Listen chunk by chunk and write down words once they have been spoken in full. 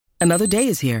Another day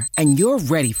is here, and you're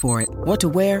ready for it. What to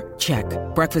wear? Check.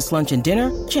 Breakfast, lunch, and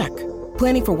dinner? Check.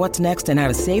 Planning for what's next and how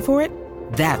to save for it?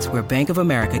 That's where Bank of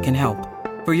America can help.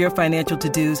 For your financial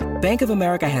to-dos, Bank of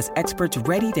America has experts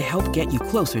ready to help get you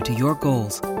closer to your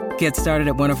goals. Get started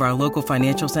at one of our local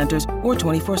financial centers or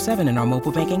 24/7 in our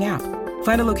mobile banking app.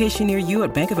 Find a location near you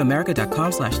at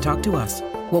bankofamerica.com/talktous.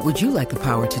 What would you like the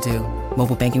power to do?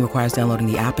 Mobile banking requires downloading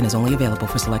the app and is only available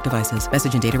for select devices.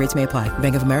 Message and data rates may apply.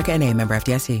 Bank of America N.A., member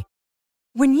FDIC.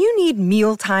 When you need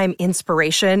mealtime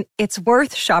inspiration, it's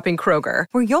worth shopping Kroger,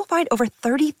 where you'll find over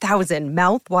 30,000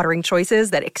 mouth-watering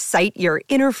choices that excite your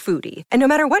inner foodie. And no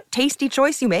matter what tasty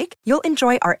choice you make, you'll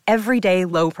enjoy our everyday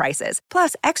low prices,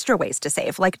 plus extra ways to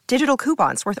save, like digital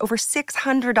coupons worth over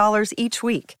 $600 each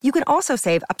week. You can also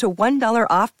save up to $1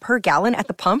 off per gallon at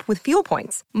the pump with fuel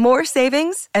points. More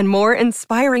savings and more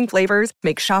inspiring flavors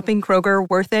make shopping Kroger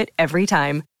worth it every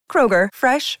time. Kroger,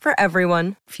 fresh for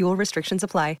everyone. Fuel restrictions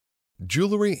apply.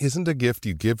 Jewelry isn't a gift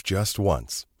you give just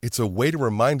once. It's a way to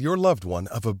remind your loved one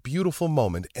of a beautiful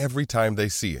moment every time they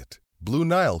see it. Blue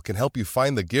Nile can help you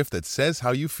find the gift that says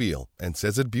how you feel and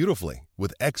says it beautifully,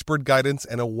 with expert guidance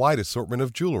and a wide assortment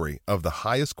of jewelry of the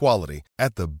highest quality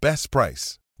at the best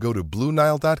price. Go to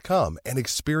BlueNile.com and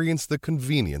experience the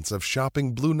convenience of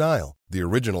shopping Blue Nile, the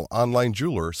original online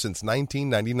jeweler since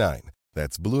 1999.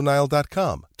 That's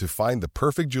BlueNile.com to find the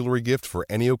perfect jewelry gift for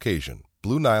any occasion.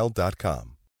 BlueNile.com.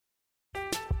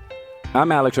 I'm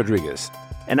Alex Rodriguez.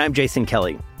 And I'm Jason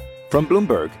Kelly. From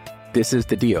Bloomberg, this is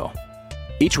The Deal.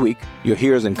 Each week, you'll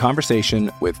hear us in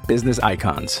conversation with business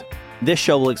icons. This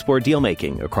show will explore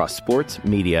deal-making across sports,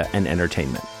 media, and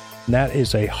entertainment. That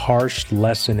is a harsh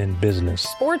lesson in business.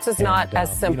 Sports is not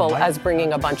as simple as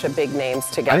bringing a bunch of big names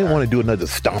together. I didn't want to do another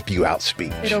stomp you out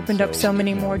speech. It opened up so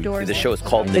many more doors. The show is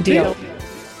called The Deal.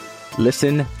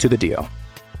 Listen to The Deal.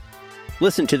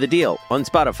 Listen to The Deal on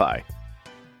Spotify.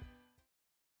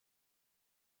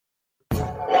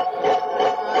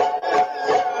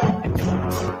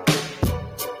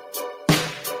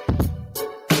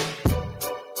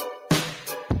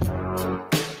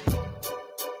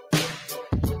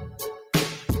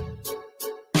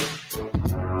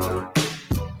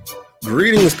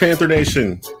 Greetings, Panther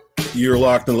Nation. You're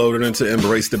locked and loaded into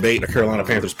Embrace Debate, a Carolina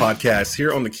Panthers podcast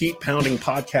here on the Keep Pounding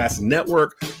Podcast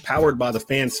Network, powered by the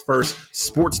Fans First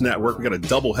Sports Network. We got a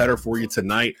doubleheader for you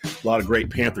tonight. A lot of great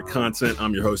Panther content.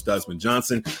 I'm your host, Desmond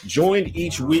Johnson. Joined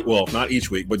each week, well, not each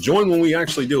week, but joined when we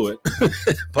actually do it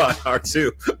by our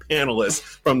two panelists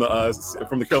from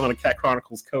the Carolina Cat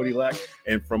Chronicles, Cody Lack,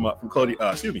 and from Cody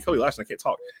Lash. I can't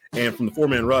talk. And from the Four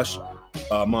Man Rush,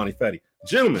 Monty Fetty.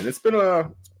 Gentlemen, it's been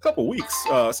a couple weeks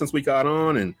since we got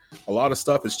on, and a lot of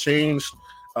stuff has changed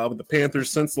with the Panthers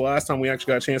since the last time we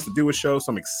actually got a chance to do a show.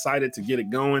 So I'm excited to get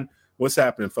it going. What's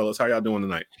happening, fellas? How y'all doing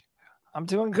tonight? I'm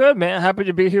doing good, man. Happy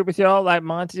to be here with y'all. Like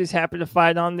Monty's happy to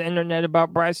fight on the internet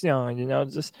about Bryce Young. You know,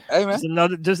 just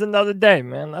another day,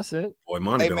 man. That's it. Boy,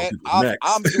 Monty, hey, man,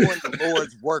 I'm doing the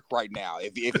Lord's work right now.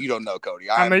 If you don't know, Cody,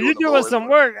 I mean, you're doing some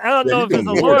work. I don't know if it's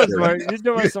the Lord's work. You're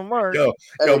doing some work. Yo,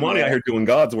 Monty out here doing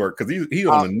God's work because he's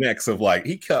on the necks of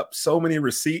he kept so many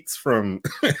receipts from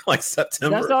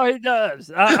September. That's all he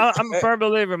does. I'm a firm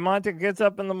believer. Monty gets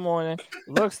up in the morning,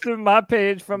 looks through my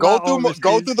page from go through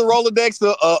the Rolodex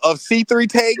of C3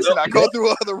 takes, and I go through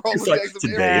other Rolodex.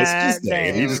 Today it's just day,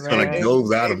 and he just kind of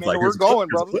goes out of we're going,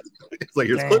 brother. It's like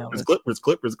here's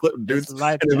Clippers, dudes,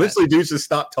 and eventually dudes just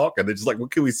stop talking. They're just like,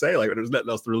 what can we say? Like, there's nothing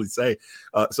else to really say.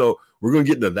 So we're going to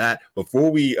get into that.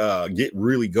 Before we get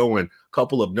really going, a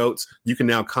couple of notes. You can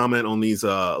now comment on these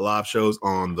live shows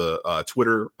on the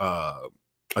Twitter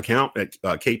account at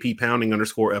KP Pounding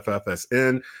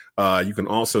 _FFSN. You can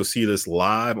also see this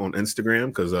live on Instagram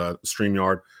because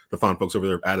StreamYard, the fine folks over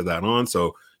there, have added that on.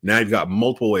 So now you've got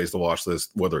multiple ways to watch this,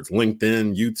 whether it's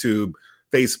LinkedIn, YouTube,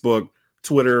 Facebook,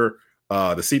 Twitter,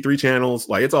 the C3 channels.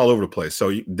 Like, it's all over the place. So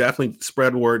you definitely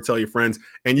spread word, tell your friends,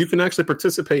 and you can actually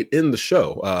participate in the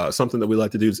show. Something that we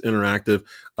like to do is interactive.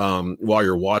 While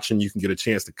you're watching, you can get a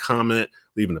chance to comment,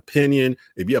 leave an opinion.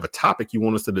 If you have a topic you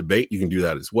want us to debate, you can do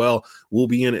that as well. We'll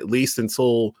be in at least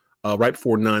until right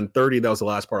before 9:30. That was the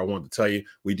last part I wanted to tell you.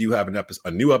 We do have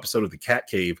a new episode of The Cat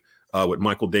Cave with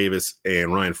Michael Davis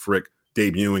and Ryan Frick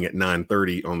debuting at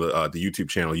 9:30 on the YouTube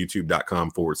channel,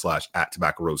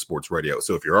 youtube.com/@Tobacco Road Sports Radio.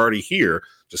 So if you're already here,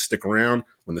 just stick around.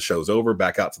 When the show's over,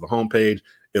 back out to the homepage.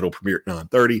 It'll premiere at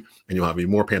 9:30, and you'll have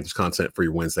even more Panthers content for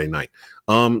your Wednesday night.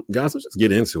 Guys, let's just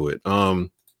get into it.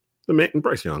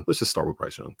 Bryce Young. Let's just start with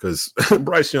Bryce Young, because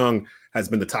Bryce Young has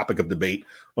been the topic of debate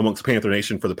amongst Panther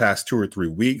Nation for the past 2 or 3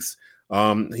 weeks.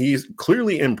 He's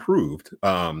clearly improved.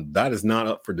 That is not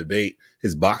up for debate.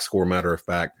 His box score, matter of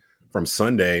fact, from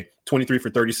Sunday. 23 for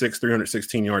 36,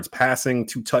 316 yards passing,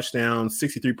 2 touchdowns,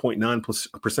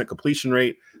 63.9% completion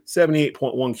rate, 78.1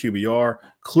 QBR.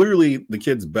 Clearly the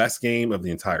kid's best game of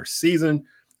the entire season.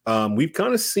 We've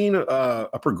kind of seen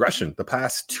a progression the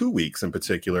past 2 weeks in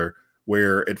particular,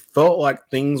 where it felt like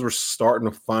things were starting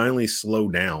to finally slow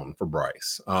down for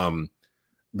Bryce.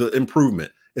 The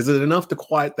improvement, is it enough to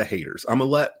quiet the haters? I'm going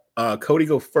to let Cody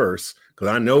go first, because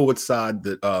I know what side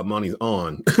that Monty's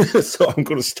on. So I'm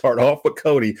going to start off with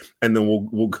Cody, and then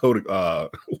we'll go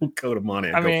to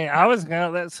Monty. I mean, I was going to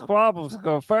let Squabbles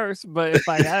go first, but if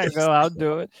I got to go, I'll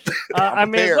do it. I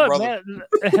mean, look, man,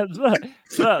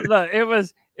 look,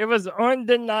 it was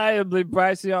undeniably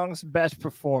Bryce Young's best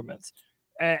performance,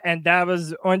 and that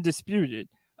was undisputed.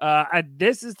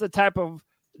 This is the type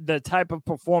of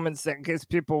performance that gets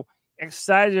people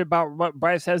excited about what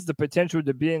Bryce has the potential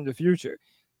to be in the future.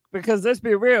 Because let's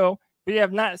be real, we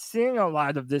have not seen a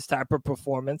lot of this type of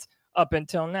performance up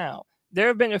until now. There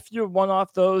have been a few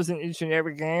one-off throws in each and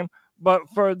every game, but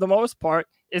for the most part,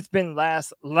 it's been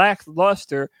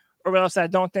lackluster, or else I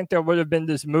don't think there would have been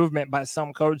this movement by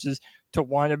some coaches to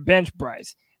want to bench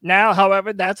Bryce. Now,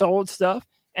 however, that's old stuff,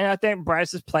 and I think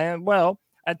Bryce is playing well.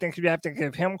 I think you have to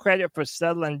give him credit for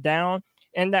settling down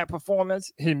in that performance.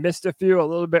 He missed a few a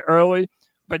little bit early,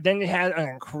 but then he had an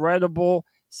incredible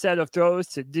set of throws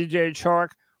to DJ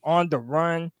Chark on the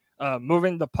run,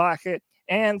 moving the pocket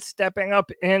and stepping up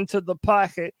into the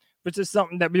pocket, which is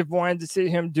something that we've wanted to see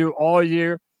him do all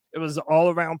year. It was an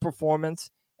all-around performance,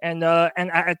 and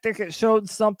I think it showed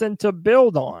something to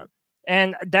build on.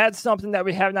 And that's something that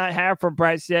we have not had from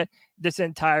Bryce yet this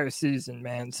entire season,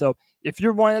 man. So if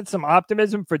you wanted some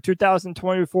optimism for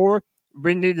 2024,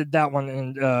 we needed that one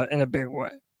in a big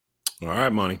way. All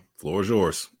right, Monty, floor is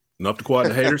yours. Enough to quiet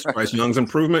the haters. Bryce Young's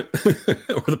improvement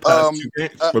over the past 2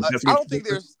 games.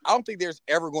 I don't think there's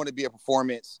ever going to be a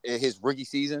performance in his rookie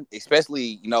season,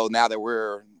 especially now that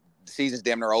the season's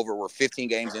damn near over. We're 15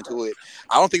 games into it.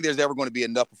 I don't think there's ever going to be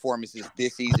enough performances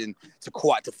this season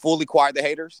to fully quiet the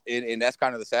haters, and that's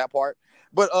kind of the sad part.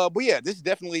 But yeah, this is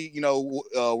definitely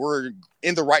we're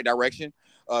in the right direction.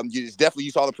 You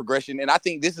saw the progression, and I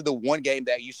think this is the one game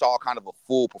that you saw kind of a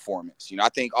full performance. I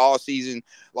think all season,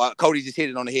 Cody just hit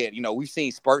it on the head. We've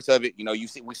seen spurts of it.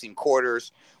 We've seen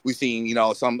quarters, we've seen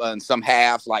some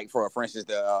halves. Like for instance,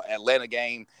 the Atlanta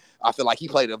game, I feel like he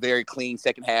played a very clean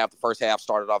second half. The first half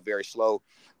started off very slow.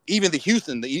 Even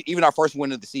even our first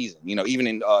win of the season, even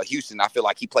in Houston, I feel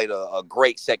like he played a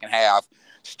great second half.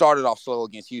 Started off slow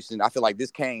against Houston. I feel like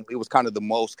it was kind of the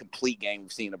most complete game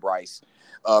we've seen of Bryce.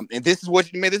 And this is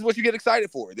what you get excited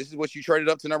for. This is what you traded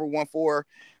up to number 1 for.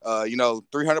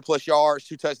 300 plus yards,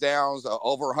 2 touchdowns,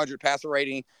 over 100 passer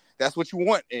rating. That's what you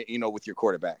want, with your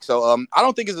quarterback. So I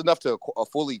don't think it's enough to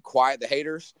fully quiet the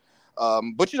haters.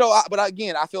 But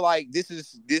again, I feel like this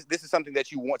is something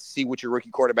that you want to see with your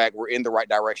rookie quarterback. We're in the right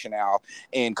direction now,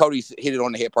 and Cody's hit it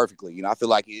on the head perfectly. I feel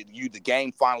like the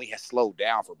game finally has slowed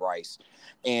down for Bryce,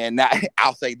 and now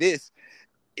I'll say this: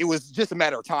 it was just a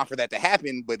matter of time for that to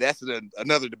happen. But that's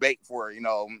another debate for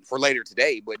later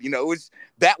today. But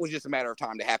that was just a matter of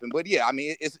time to happen. But yeah, I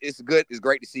mean, it's good. It's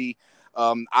great to see.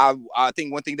 I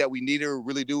think one thing that we need to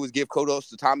really do is give kudos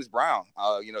to Thomas Brown.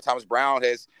 Thomas Brown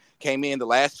has came in the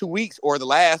last 2 weeks or the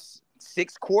last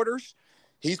 6 quarters.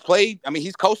 He's played. I mean,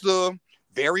 he's coached a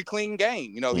very clean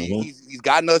game. He's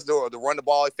gotten us to run the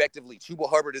ball effectively. Chuba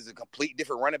Hubbard is a complete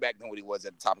different running back than what he was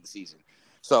at the top of the season.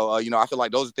 So, I feel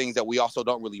like those are things that we also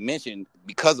don't really mention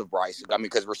because of Bryce. I mean,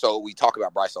 because we talk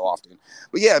about Bryce so often.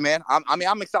 But yeah, man,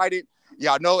 I'm excited.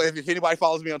 Yeah, I know if anybody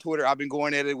follows me on Twitter, I've been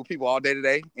going at it with people all day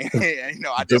today. And,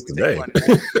 I definitely take fun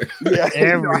in that.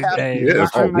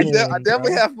 Yeah, I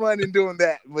definitely have fun in doing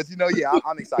that. But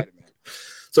I'm excited, man.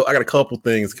 So I got a couple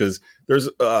things because there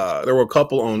were a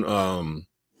couple on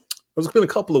there's been a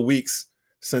couple of weeks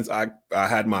since I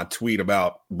had my tweet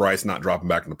about Bryce not dropping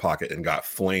back in the pocket and got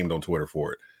flamed on Twitter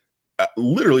for it.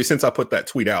 Literally, since I put that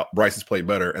tweet out, Bryce has played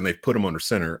better, and they've put him under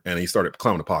center, and he started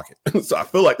climbing the pocket. So I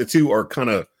feel like the two are kind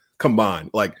of combined.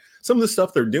 Like some of the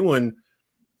stuff they're doing,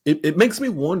 it makes me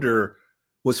wonder,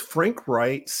 was Frank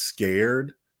Wright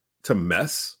scared to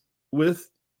mess with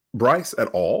Bryce at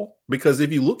all? Because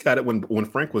if you look at it, when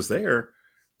Frank was there,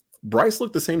 Bryce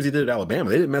looked the same as he did at Alabama.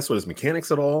 They didn't mess with his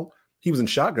mechanics at all. He was in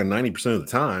shotgun 90% of the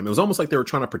time. It was almost like they were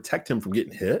trying to protect him from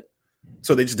getting hit.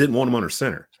 So they just didn't want him under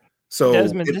center. So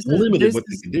Desmond, it limited what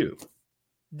they could do.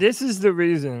 This is the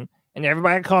reason, and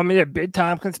everybody called me a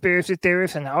big-time conspiracy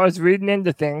theorist, and I was reading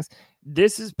into things.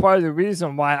 This is part of the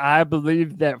reason why I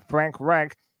believe that Frank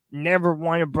Reich never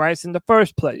wanted Bryce in the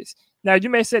first place. Now, you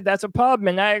may say that's a problem,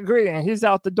 and I agree, and he's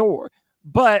out the door.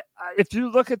 But if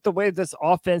you look at the way this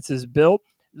offense is built,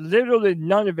 literally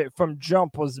none of it from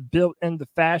jump was built in the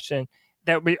fashion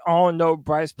that we all know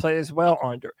Bryce plays well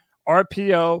under.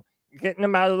 RPO, getting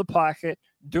him out of the pocket,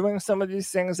 doing some of these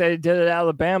things that he did at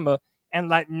Alabama. And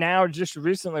like now, just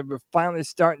recently, we're finally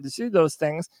starting to see those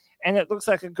things, and it looks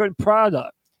like a good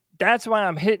product. That's why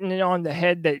I'm hitting it on the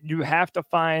head that you have to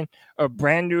find a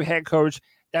brand new head coach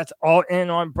that's all in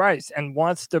on Bryce and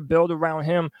wants to build around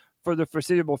him for the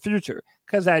foreseeable future.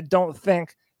 Because I don't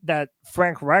think that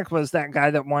Frank Reich was that guy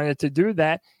that wanted to do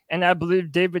that. And I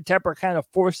believe David Tepper kind of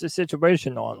forced the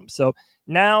situation on him. So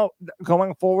now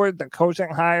going forward, the coaching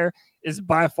hire is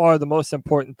by far the most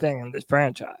important thing in this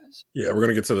franchise. Yeah, we're going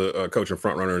to get to the coaching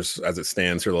front runners as it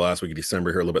stands here the last week of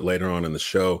December here a little bit later on in the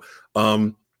show.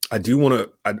 I do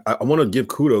want to give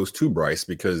kudos to Bryce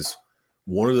because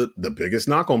one of the biggest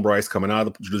knock on Bryce coming out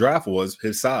of the draft was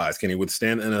his size. Can he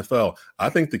withstand the NFL? I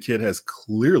think the kid has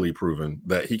clearly proven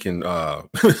that he can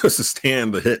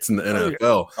sustain the hits in the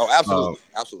NFL. Oh, absolutely.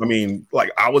 Absolutely. I mean,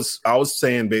 like I was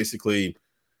saying basically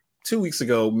 2 weeks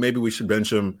ago, maybe we should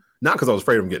bench him, not because I was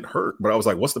afraid of him getting hurt, but I was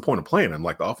like, what's the point of playing him?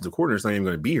 Like the offensive coordinator's not even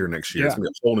going to be here next year. Yeah. It's going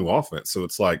to be a whole new offense. So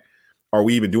it's like, are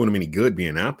we even doing him any good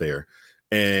being out there?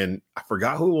 And I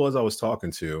forgot who it was I was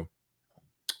talking to.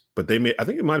 But I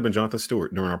think it might have been Jonathan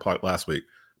Stewart during our pod last week.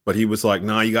 But he was like,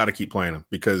 nah, you got to keep playing him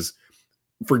because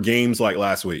for games like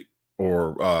last week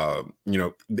or,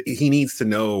 he needs to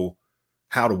know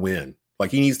how to win.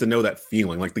 Like he needs to know that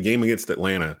feeling, like the game against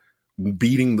Atlanta,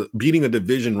 beating a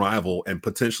division rival and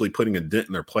potentially putting a dent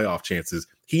in their playoff chances.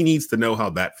 He needs to know how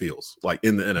that feels like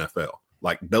in the NFL.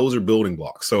 Like those are building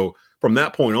blocks. So from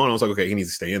that point on, I was like, okay, he needs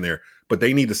to stay in there, but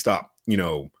they need to stop,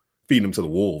 feeding him to the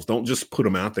wolves. Don't just put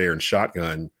him out there and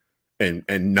shotgun and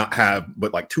not have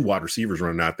but like two wide receivers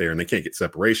running out there and they can't get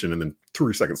separation, and then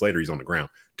 3 seconds later he's on the ground.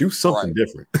 Do something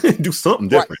different. Do something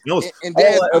different. Right. And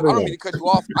Dan, I don't mean to cut you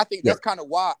off. I think that's kind of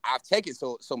why I've taken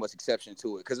so much exception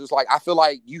to it, because it's like I feel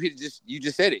like you just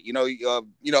said it.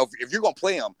 If you're gonna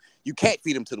play him, you can't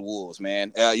feed him to the wolves,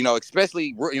 man.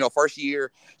 Especially first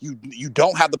year, you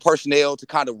don't have the personnel to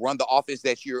kind of run the offense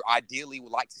that you ideally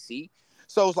would like to see.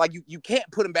 So it's like you can't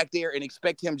put him back there and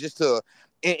expect him just to.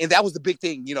 And that was the big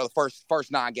thing, the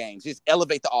first 9 games. Just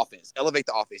elevate the offense.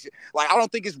 Like, I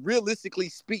don't think it's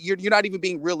realistically you're not even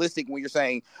being realistic when you're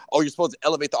saying, oh, you're supposed to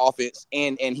elevate the offense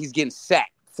and he's getting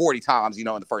sacked 40 times, in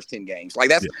the first 10 games. Like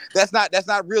that's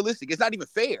not realistic. It's not even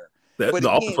fair. The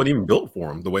offense wasn't even built for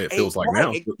him the way it feels like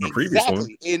now. The previous one.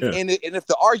 And if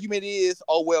the argument is,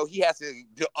 oh well, he has to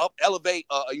elevate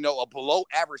a below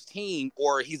average team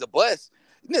or he's a bust.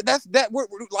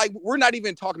 We're not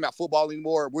even talking about football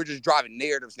anymore. We're just driving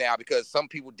narratives now because some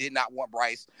people did not want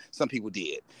Bryce, some people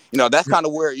did. That's kind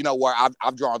of where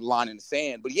I've drawn the line in the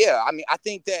sand. But yeah, I mean, I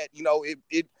think that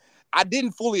I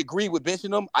didn't fully agree with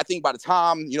benching him. I think by the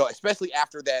time especially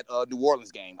after that New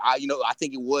Orleans game, I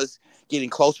think it was getting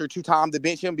closer to time to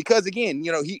bench him because again,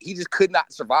 he just could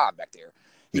not survive back there.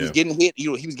 He was getting hit. He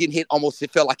was getting hit almost. It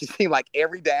felt like it seemed like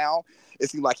every down. It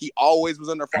seemed like he always was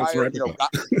under fire.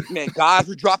 Guys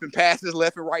were dropping passes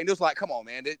left and right. And it was like, come on,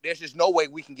 man. There's just no way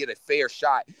we can get a fair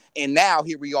shot. And now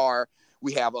here we are.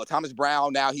 We have Thomas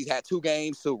Brown. Now he's had 2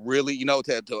 games to really,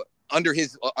 to under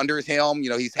his helm,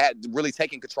 he's had really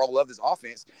taken control of this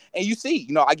offense. And you see,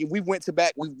 we went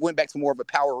back to more of a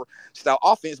power style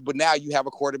offense, but now you have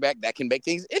a quarterback that can make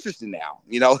things interesting now.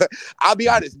 I'll be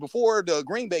honest, before the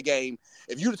Green Bay game,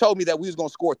 if you'd have told me that we was going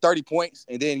to score 30 points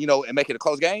and then, and make it a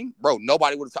close game, bro,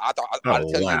 nobody would have, I'd have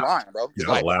tell you you're lying, bro.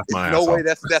 Yeah, no way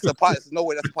that's a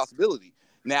possibility.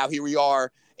 Now here we are.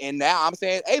 And now I'm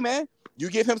saying, hey man, you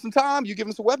give him some time, you give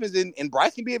him some weapons, and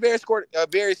Bryce can be a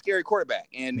very scary quarterback.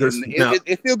 And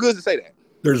it feels good to say that.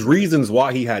 There's reasons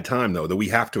why he had time though that we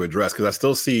have to address, because I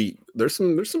still see there's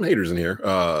some haters in here.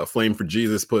 Flame for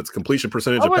Jesus puts completion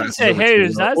percentage. I wouldn't say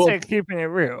haters. I'd say keeping it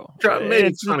real.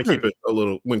 Maybe trying to keep it a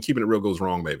little when keeping it real goes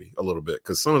wrong, maybe a little bit,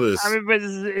 because some of this. I mean, but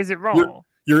is it wrong?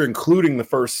 You're including the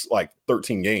first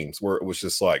 13 games where it was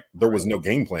just like there was no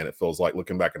game plan. It feels like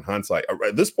looking back in hindsight.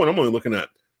 At this point, I'm only looking at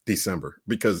December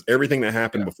because everything that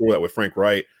happened before that with Frank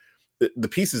Wright, the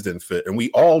pieces didn't fit, and we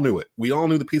all knew it. We all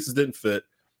knew the pieces didn't fit.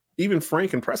 Even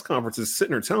Frank in press conferences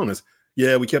sitting there telling us,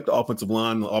 yeah, we kept the offensive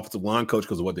line coach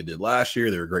because of what they did last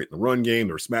year. They were great in the run game.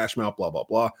 They were smash mouth, blah, blah,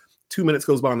 blah. 2 minutes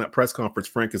goes by in that press conference.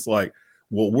 Frank is like,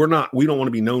 well, we don't want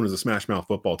to be known as a smash mouth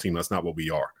football team. That's not what we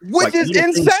are. Which is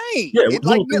insane.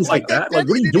 Things like that. Like,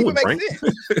 what are you doing, Frank?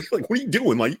 Like, what are you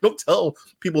doing? Like, you don't tell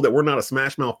people that we're not a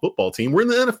smash mouth football team. We're in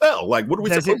the NFL. Like, what are we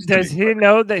supposed to do? Does he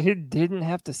know that he didn't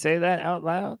have to say that out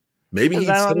loud? Maybe he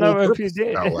said it on purpose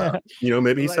out loud.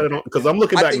 Maybe he said it on, because I'm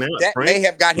looking back now. That may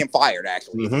have got him fired,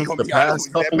 actually. The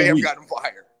past couple that may have got him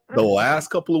fired. the last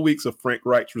couple of weeks of Frank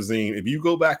Reich's regime, if you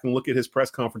go back and look at his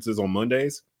press conferences on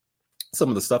Mondays, some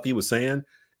of the stuff he was saying,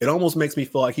 it almost makes me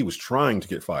feel like he was trying to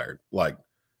get fired. Like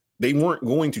they weren't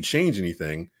going to change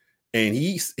anything. And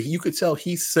you could tell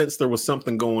he sensed there was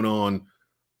something going on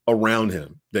around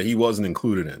him that he wasn't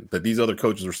included in, that these other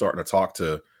coaches were starting to talk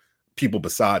to people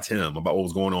besides him about what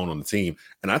was going on the team.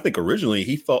 And I think originally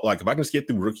he felt like if I can just get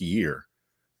through rookie year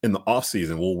in the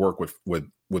offseason, we'll work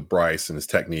with Bryce and his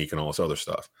technique and all this other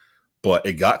stuff. But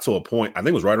it got to a point, I think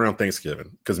it was right around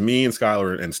Thanksgiving, because me and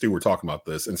Skylar and Stu were talking about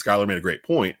this, and Skylar made a great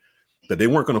point that they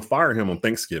weren't going to fire him on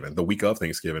Thanksgiving, the week of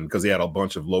Thanksgiving, because he had a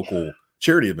bunch of local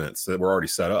charity events that were already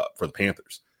set up for the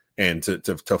Panthers. And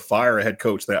to fire a head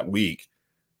coach that week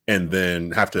and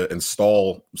then have to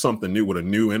install something new with a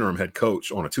new interim head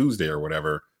coach on a Tuesday or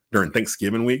whatever during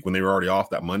Thanksgiving week when they were already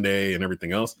off that Monday and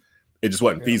everything else, it just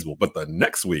wasn't feasible. But the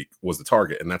next week was the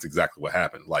target, and that's exactly what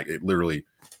happened. Like it literally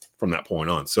from that point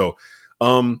on. So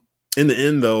in the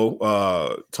end,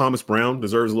 though, Thomas Brown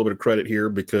deserves a little bit of credit here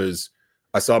because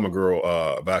I saw my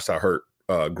girl Vashti Hurt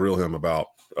grill him about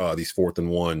these 4th and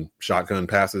 1 shotgun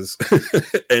passes.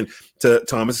 And to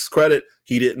Thomas's credit,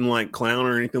 he didn't like clown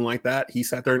or anything like that. He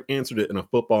sat there and answered it in a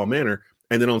football manner.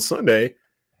 And then on Sunday,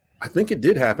 I think it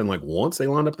did happen like once they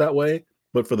lined up that way,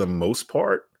 but for the most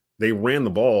part, they ran the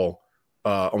ball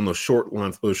on those short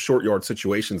lines, those short yard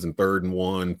situations in 3rd and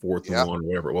 1, 4th and 1,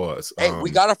 whatever it was. Hey,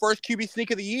 we got our first QB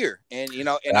sneak of the year, and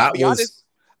I'll be honest,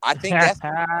 I think that's.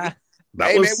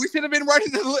 Man, we should have been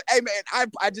running the. Hey, man,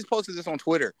 I just posted this on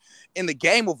Twitter. In the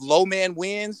game of low man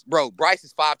wins, bro, Bryce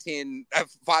is 5'10",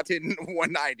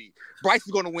 190. Bryce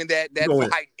is going to win that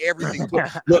fight every single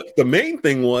time. Look, the main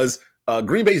thing was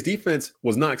Green Bay's defense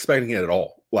was not expecting it at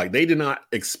all. Like, they did not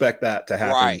expect that to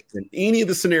happen in any of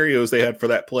the scenarios they had for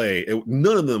that play.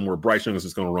 None of them were Bryce Young was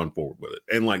just going to run forward with it.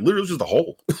 And, like, literally, it was just a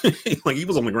hole. Like, he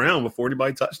was on the ground before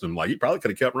anybody touched him. Like, he probably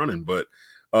could have kept running. But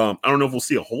I don't know if we'll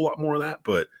see a whole lot more of that.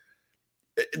 But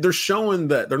they're showing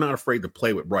that they're not afraid to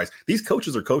play with Bryce. These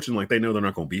coaches are coaching like they know they're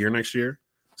not going to be here next year.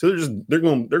 So they're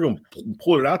going to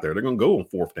pull it out there. They're going to go on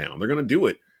 4th down. They're going to do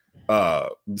it.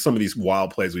 Some of these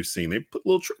wild plays we've seen, they put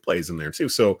little trick plays in there too.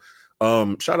 So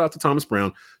shout out to Thomas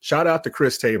Brown. Shout out to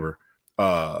Chris Tabor,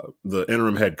 the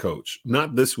interim head coach.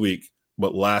 Not this week,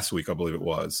 but last week, I believe it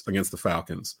was, against the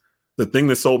Falcons. The thing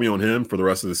that sold me on him for the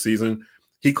rest of the season,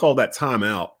 he called that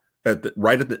timeout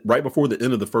right before the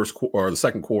end of the first or the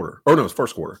second quarter. Or no, it was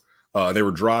first quarter. They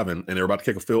were driving and they were about to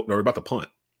kick a field. They were about to punt,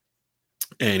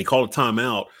 and he called a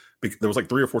timeout. There was like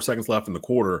 3 or 4 seconds left in the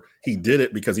quarter. He did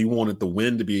it because he wanted the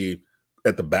wind to be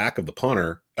at the back of the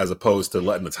punter as opposed to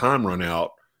letting the time run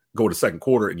out, go to second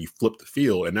quarter, and you flip the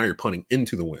field, and now you're punting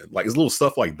into the wind. Like, it's little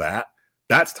stuff like that.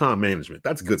 That's time management.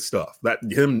 That's good stuff. That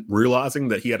him realizing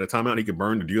that he had a timeout he could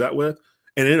burn to do that with,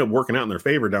 and it ended up working out in their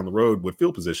favor down the road with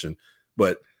field position.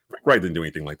 But Wright didn't do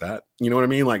anything like that. You know what I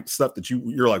mean? Like stuff that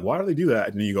you're like, why do they do that?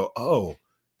 And then you go, oh,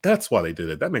 that's why they did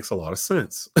it. That makes a lot of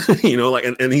sense. Like,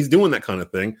 and he's doing that kind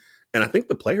of thing. And I think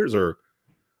the players are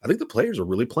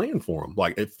really playing for him.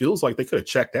 Like, it feels like they could have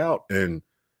checked out, and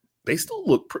they still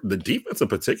look. The defense in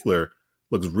particular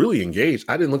looks really engaged.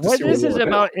 I didn't look. What this is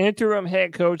about interim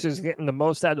head coaches getting the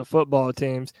most out of football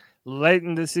teams late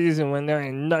in the season when there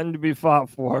ain't nothing to be fought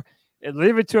for. And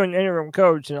leave it to an interim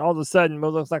coach, and all of a sudden, it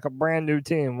looks like a brand new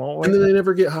team, won't we? And then they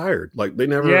never get hired. Like, they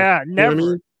never. Yeah, never. You know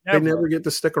what I mean? They never get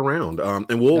to stick around.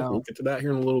 And we'll get to that here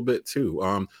in a little bit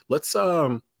too.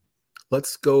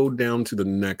 Let's go down to the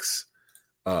next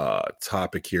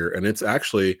topic here, and it's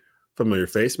actually familiar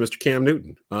face, Mr. Cam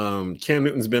Newton. Cam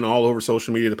Newton's been all over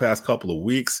social media the past couple of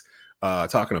weeks,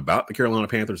 talking about the Carolina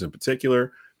Panthers in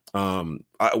particular.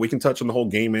 We can touch on the whole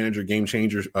game manager, game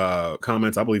changer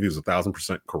comments. I believe he was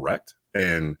 1,000% correct.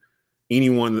 And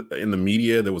anyone in the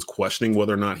media that was questioning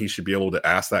whether or not he should be able to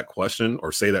ask that question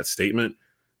or say that statement,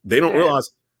 they don't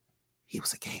realize he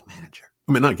was a game manager.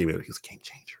 I mean, not a game manager, he was a game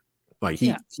changer. Like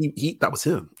he that was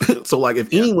him. So like, if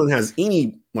anyone has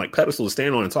any like pedestal to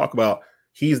stand on and talk about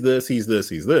he's this,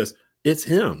 it's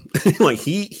him. Like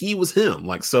he was him.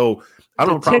 Like, so I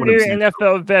don't know.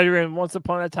 NFL veteran, once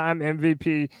upon a time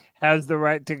MVP, has the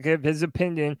right to give his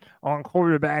opinion on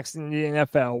quarterbacks in the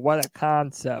NFL. What a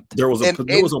concept! There was a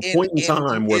point in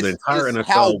time where the entire NFL.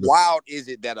 How wild is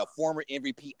it that a former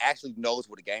MVP actually knows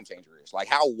what a game changer is? Like,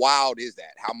 how wild is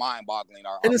that? How mind-boggling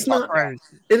are? And it's not.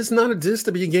 It is not a diss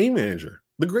to be a game manager.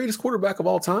 The greatest quarterback of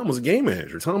all time was a game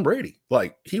manager, Tom Brady.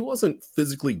 Like, he wasn't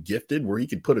physically gifted where he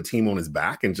could put a team on his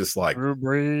back and just like Drew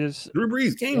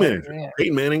Brees, game manager. Yeah.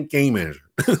 Peyton Manning, game manager.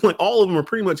 Like, all of them are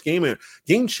pretty much game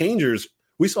changers.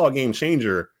 We saw a game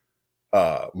changer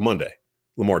Monday,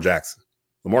 Lamar Jackson.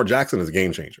 Lamar Jackson is a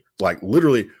game changer. Like,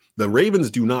 literally, the Ravens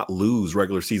do not lose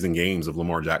regular season games if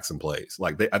Lamar Jackson plays.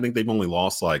 Like I think they've only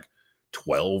lost like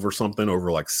 12 or something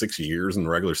over like 6 years in the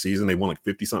regular season. They won like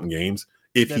 50 something games.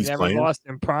 If he's never playing, lost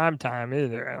in prime time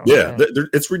either. Yeah,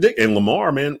 it's ridiculous. And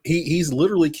Lamar, man, he's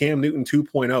literally Cam Newton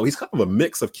 2.0. He's kind of a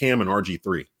mix of Cam and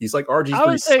RG3. He's like RG3. I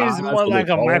would say he's more like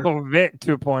a Michael Vick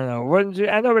 2.0, wouldn't you?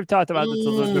 I know we've talked about this a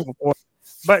little bit before,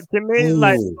 but to me,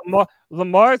 like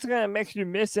Lamar's gonna make you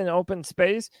miss in open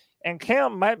space, and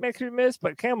Cam might make you miss,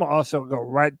 but Cam will also go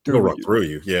right through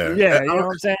you. Yeah, you know what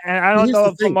I'm saying. And I don't know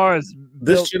if Lamar is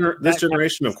this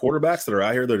generation of quarterbacks that are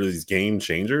out here that are these game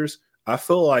changers. I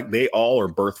feel like they all are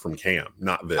birthed from Cam,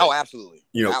 not Vic. Oh, absolutely.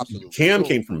 You know, absolutely. Cam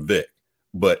came from Vic,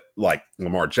 but like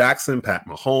Lamar Jackson, Pat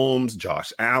Mahomes,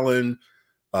 Josh Allen,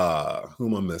 who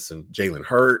am I missing? Jalen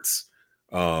Hurts,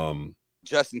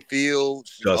 Justin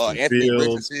Fields, Anthony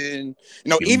Richardson.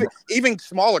 You know, even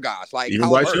smaller guys like even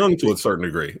Bryce Young to a certain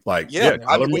degree. Like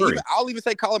I'll even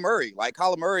say Kyler Murray. Like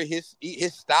Kyler Murray, his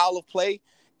style of play.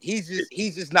 He's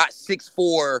just not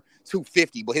 6'4",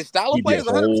 250, but his style of play is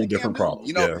a whole different problem.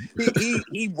 You know,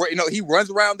 he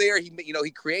runs around there. He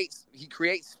creates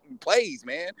plays,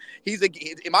 man.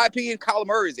 In my opinion, Kyler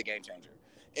Murray is a game changer,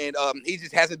 and he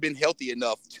just hasn't been healthy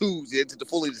enough to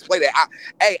fully display that.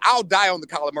 I'll die on the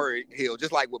Kyler Murray hill,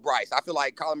 just like with Bryce. I feel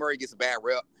like Kyler Murray gets a bad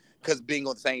rep because being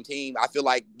on the same team. I feel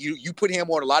like you put him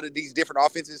on a lot of these different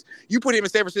offenses. You put him in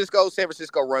San Francisco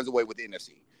runs away with the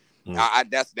NFC.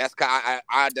 That's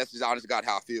just honest to God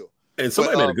how I feel. And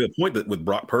somebody made a good point that with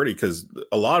Brock Purdy, because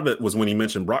a lot of it was when he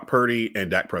mentioned Brock Purdy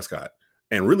and Dak Prescott,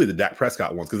 and really the Dak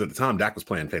Prescott ones, because at the time Dak was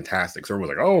playing fantastic. So everyone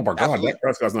was like, "Oh my God, Dak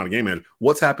Prescott's not a game manager."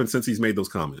 What's happened since he's made those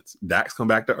comments? Dak's come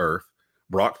back to earth.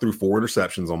 Brock threw 4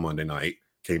 interceptions on Monday night,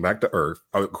 came back to earth.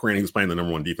 Granted, he was playing the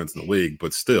number 1 defense in the league,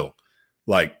 but still,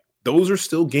 like those are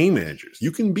still game managers.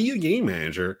 You can be a game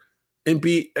manager and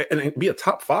be a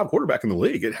top 5 quarterback in the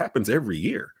league. It happens every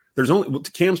year. There's only,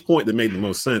 to Cam's point that made the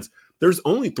most sense, there's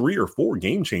only 3 or 4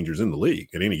 game changers in the league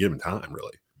at any given time,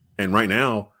 really. And right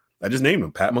now, I just named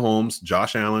them: Pat Mahomes,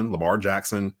 Josh Allen, Lamar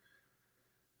Jackson.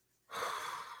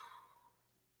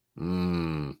 Who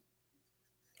am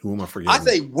I forgetting? I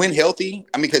say when healthy.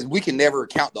 I mean, because we can never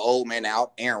count the old man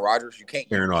out. Aaron Rodgers, you can't.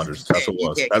 Aaron Rodgers, that's what it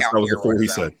was. That was the 4 he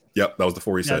said. Yep, that was the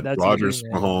 4 he said. Rodgers,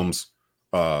 Mahomes,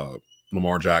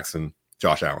 Lamar Jackson,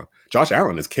 Josh Allen. Josh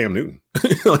Allen is Cam Newton.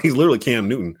 He's literally Cam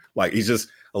Newton. Like, he's just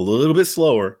a little bit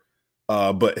slower,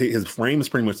 but his frame is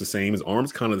pretty much the same. His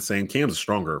arm's kind of the same. Cam has a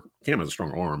stronger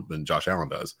arm than Josh Allen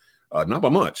does. Not by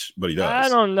much, but he does. I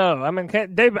don't know. I mean,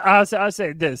 I'll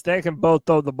say this: they can both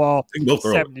throw the ball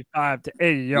 75 to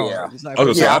 80 yards. Yeah.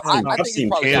 Like, I've seen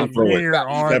Cam throw it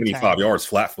 75 yards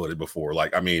flat-footed before.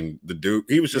 Like, I mean, the dude,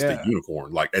 he was just a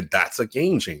unicorn. Like, and that's a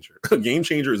game changer. A game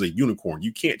changer is a unicorn.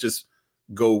 You can't just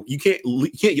you can't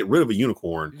get rid of a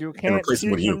unicorn. You can't teach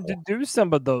him to do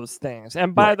some of those things.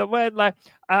 And by the way, like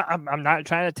I'm not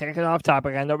trying to take it off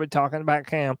topic. I know we're talking about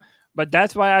Cam, but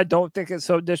that's why I don't think it's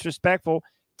so disrespectful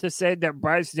to say that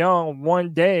Bryce Young,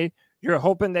 one day you're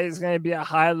hoping that he's going to be a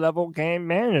high-level game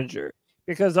manager,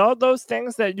 because all those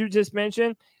things that you just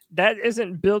mentioned, that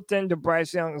isn't built into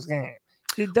Bryce Young's game.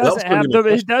 He doesn't have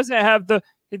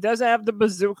the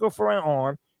bazooka for an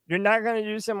arm. You're not going to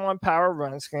use him on power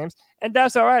run schemes, and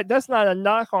that's all right. That's not a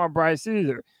knock on Bryce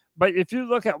either. But if you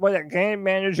look at what a game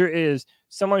manager is,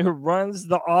 someone who runs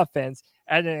the offense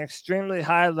at an extremely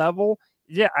high level,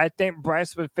 yeah, I think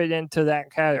Bryce would fit into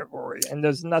that category, and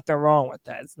there's nothing wrong with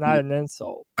that. It's not an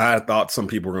insult. I thought some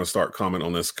people were going to start commenting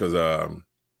on this because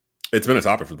it's been a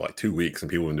topic for like 2 weeks,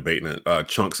 and people have been debating it.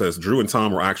 Chunk says Drew and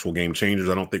Tom were actual game changers.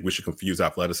 I don't think we should confuse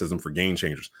athleticism for game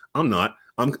changers. I'm not.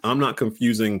 I'm not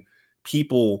confusing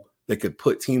people that could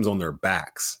put teams on their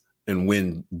backs and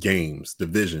win games,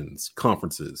 divisions,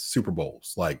 conferences, Super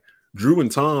Bowls. Like, Drew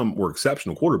and Tom were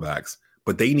exceptional quarterbacks,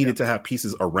 but they needed to have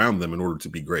pieces around them in order to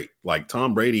be great. Like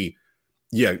Tom Brady,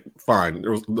 yeah, fine.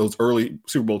 There was those early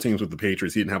Super Bowl teams with the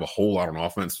Patriots. He didn't have a whole lot on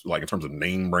offense, like in terms of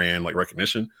name brand, like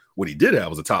recognition. What he did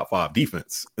have was a top 5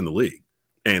 defense in the league,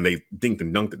 and they dinked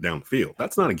and dunked it down the field.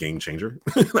 That's not a game changer.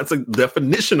 That's a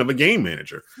definition of a game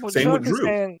manager. Well, same with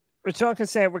Drew. We're talking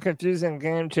saying we're confusing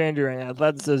game changer and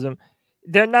athleticism.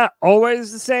 They're not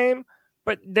always the same,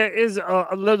 but there is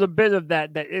a little bit of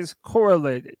that is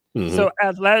correlated. Mm-hmm. So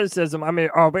athleticism, I mean,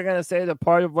 are we going to say that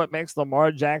part of what makes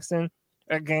Lamar Jackson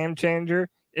a game changer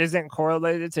isn't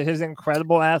correlated to his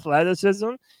incredible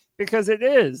athleticism? Because it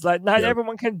is. Like, not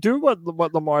everyone can do what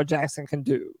Lamar Jackson can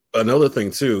do. Another thing,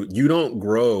 too, you don't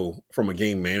grow from a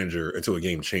game manager into a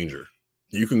game changer.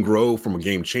 You can grow from a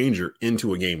game changer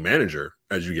into a game manager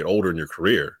as you get older in your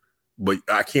career. but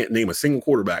I can't name a single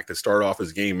quarterback that started off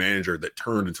as game manager that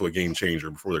turned into a game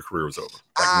changer before their career was over.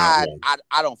 I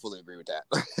don't fully agree with that.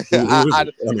 Who is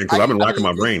it? Because I've been racking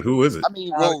my brain. Who is it? I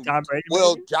mean,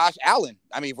 Josh Allen.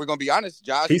 I mean, if we're going to be honest,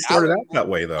 he started out that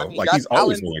way, though. He's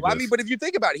always been like this. I mean, but if you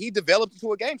think about it, he developed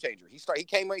into a game changer. He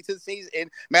came into the season, and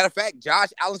matter of fact, Josh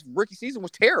Allen's rookie season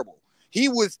was terrible. He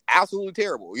was absolutely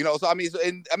terrible, So I mean,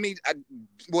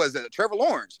 was Trevor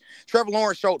Lawrence? Trevor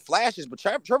Lawrence showed flashes, but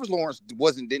Trevor Lawrence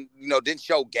didn't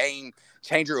show game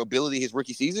changer ability his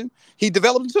rookie season. He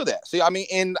developed into that. So I mean,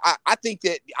 and I think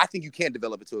you can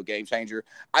develop into a game changer.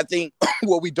 I think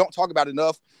what we don't talk about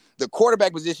enough, the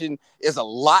quarterback position is a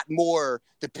lot more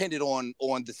dependent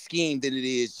on the scheme than it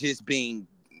is just being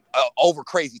over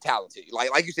crazy talented.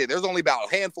 Like you said, there's only about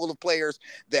a handful of players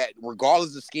that,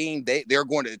 regardless of scheme, they're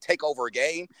going to take over a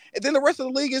game, and then the rest of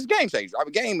the league is game changers. I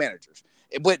mean, game managers.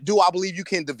 But do I believe you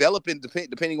can develop it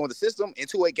depending on the system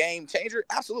into a game changer?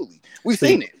 Absolutely, we've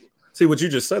seen it. See, what you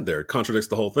just said there contradicts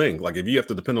the whole thing. Like, if you have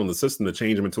to depend on the system to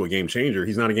change him into a game changer,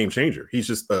 he's not a game changer. He's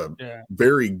just a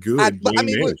very good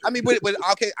manager. But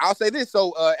okay, I'll say this.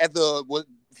 So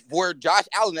for Josh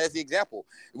Allen as the example,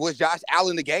 was Josh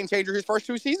Allen the game changer his first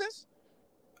 2 seasons?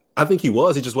 I think he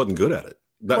was. He just wasn't good at it.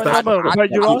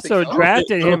 But you also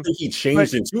drafted him. I don't think he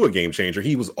changed into a game changer.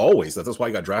 He was always. That's why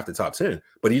he got drafted top 10.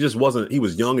 But he just wasn't. He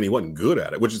was young and he wasn't good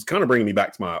at it, which is kind of bringing me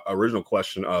back to my original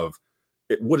question of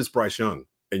what is Bryce Young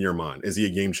in your mind? Is he a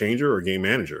game changer or a game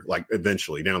manager, like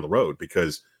eventually down the road?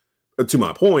 Because to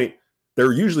my point,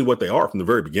 they're usually what they are from the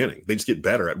very beginning. They just get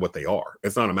better at what they are.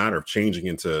 It's not a matter of changing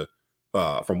into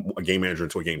from a game manager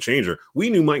into a game changer. We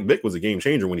knew Mike Vick was a game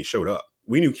changer when he showed up.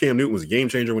 We knew Cam Newton was a game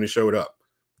changer when he showed up.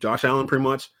 Josh Allen, pretty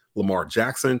much, Lamar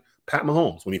Jackson, Pat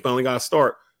Mahomes, when he finally got a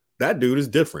start, that dude is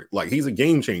different. Like, he's a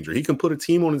game changer. He can put a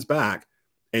team on his back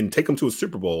and take them to a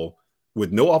Super Bowl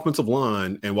with no offensive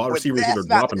line and wide receivers that are dropping.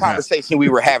 That's not the conversation we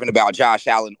were having about Josh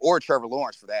Allen or Trevor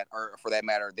Lawrence for that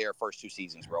matter, their first 2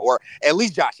 seasons, bro. Or at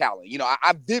least Josh Allen.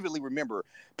 I vividly remember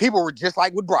people were just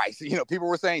like with Bryce. People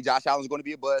were saying Josh Allen's going to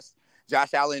be a bust.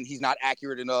 Josh Allen, he's not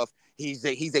accurate enough. He's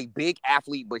a big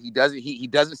athlete, but he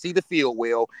doesn't see the field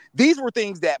well. These were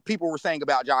things that people were saying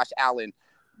about Josh Allen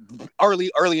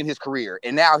early in his career,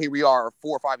 and now here we are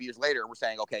 4 or 5 years later. We're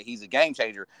saying, okay, he's a game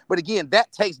changer. But again,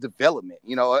 that takes development.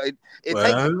 It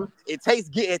takes.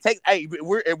 Hey,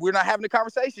 we're not having a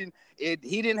conversation. He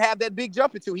didn't have that big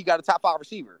jump until he got a top 5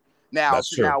 receiver. Now,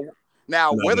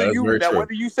 whether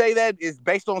you say that is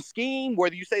based on scheme,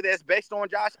 whether you say that's based on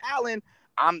Josh Allen,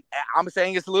 I'm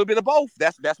saying it's a little bit of both.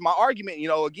 That's my argument.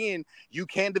 Again, you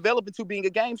can develop into being a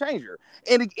game changer.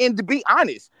 And to be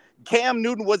honest, Cam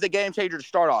Newton was a game changer to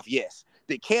start off. Yes.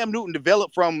 Did Cam Newton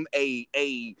develop from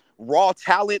a raw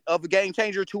talent of a game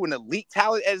changer to an elite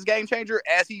talent as a game changer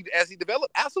as he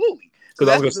developed? Absolutely. So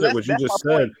I was going to say what you just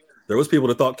said. Point. There was people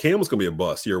that thought Cam was going to be a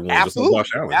bust year 1, absolutely,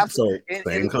 just like Josh Allen. Absolutely. So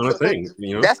same kind of thing.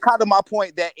 That's kind of my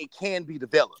point, that it can be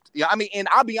developed. I mean, and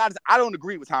I'll be honest, I don't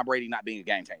agree with Tom Brady not being a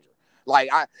game changer.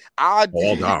 Like look,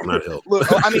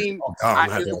 I mean,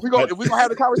 if we're gonna have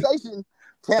the conversation,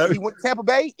 he went to Tampa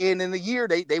Bay, and in the year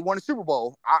they won the Super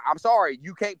Bowl. I'm sorry,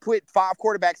 you can't put 5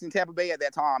 quarterbacks in Tampa Bay at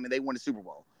that time, and they won the Super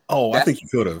Bowl. I think you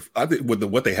could have. I think with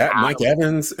what they had, Mike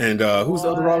Evans and who's the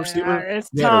other wide receiver? It's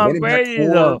Tom Brady,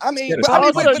 though. But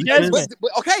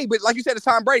like you said, it's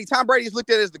Tom Brady. Tom Brady is looked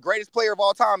at as the greatest player of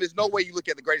all time. There's no way you look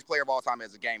at the greatest player of all time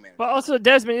as a game manager. But also,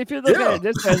 Desmond, if you look at it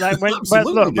this way,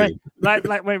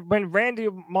 when Randy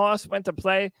Moss went to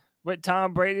play with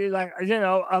Tom Brady,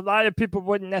 a lot of people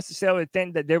wouldn't necessarily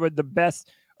think that they were the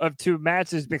best of 2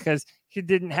 matches because he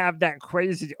didn't have that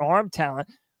crazy arm talent.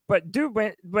 But dude,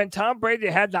 when Tom Brady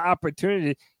had the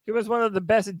opportunity, he was one of the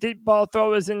best deep ball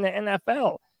throwers in the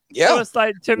NFL. Yeah, so it's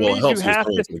like to me, you have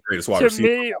to. To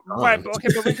me, right? Okay,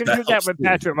 but we can do that with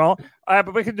Patrick Mahomes. All right,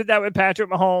 but we can do that with Patrick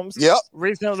Mahomes. Yep.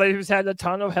 Recently, who's had a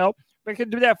ton of help. We can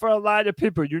do that for a lot of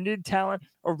people. You need talent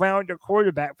around your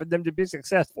quarterback for them to be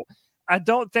successful. I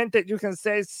don't think that you can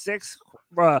say 6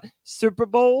 Super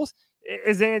Bowls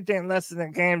is anything less than a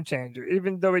game changer,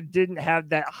 even though it didn't have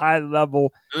that high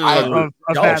level of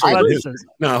athleticism.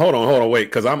 No, hold on, wait,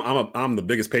 because I'm the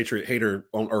biggest Patriot hater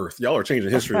on earth. Y'all are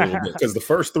changing history a little bit, because the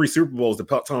first 3 Super Bowls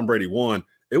that Tom Brady won,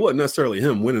 it wasn't necessarily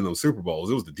him winning those Super Bowls.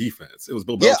 It was the defense. It was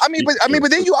Bill Belichick. Yeah, but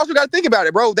then you also got to think about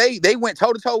it, bro. They went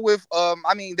toe to toe with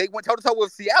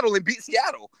Seattle and beat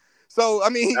Seattle. So, I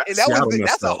mean,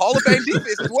 that's a Hall of Fame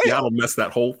defense as well. Seattle messed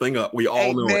that whole thing up. We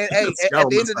all know it. At the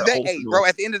end of the day,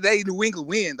 at the end of the day, New England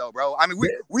win, though, bro. I mean,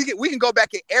 we can go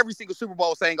back at every single Super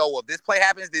Bowl saying, oh, well, if this play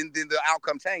happens, then the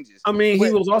outcome changes. I mean,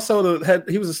 he was also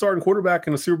he was a starting quarterback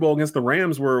in the Super Bowl against the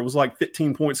Rams where it was like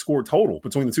 15 points scored total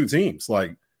between the 2 teams.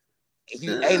 Like,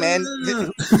 Hey man,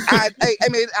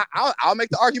 I'll make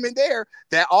the argument there.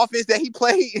 That offense that he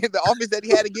played, the offense that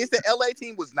he had against the LA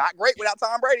team was not great without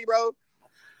Tom Brady, bro.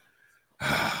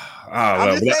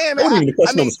 I'm just saying, man.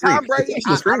 Tom Brady.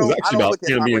 I don't look at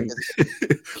Tom Brady.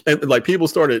 And like people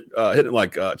started hitting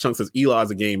like Chunk says Eli's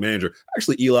a game manager.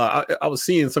 Actually, Eli, I was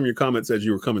seeing some of your comments as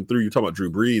you were coming through. You're talking about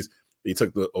Drew Brees. He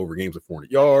took the over games of 400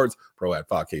 yards. Pro had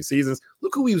 5K seasons.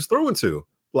 Look who he was throwing to.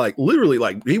 Like literally,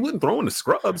 like he wasn't throwing to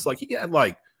scrubs. Like he had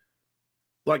like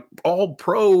all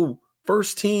pro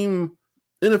first team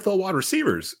NFL wide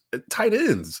receivers, tight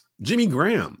ends, Jimmy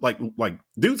Graham, like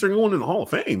dudes are going in the Hall of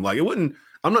Fame. Like it wouldn't.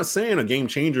 I'm not saying a game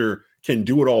changer can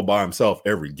do it all by himself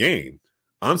every game.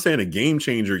 I'm saying a game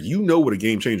changer. You know what a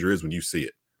game changer is when you see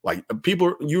it. Like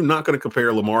you're not going to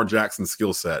compare Lamar Jackson's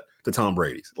skill set to Tom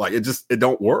Brady's. Like it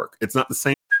don't work. It's not the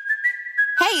same.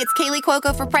 Hey, it's Kaylee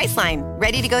Cuoco for Priceline.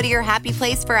 Ready to go to your happy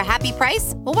place for a happy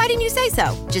price? Well, why didn't you say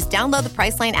so? Just download the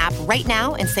Priceline app right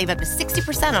now and save up to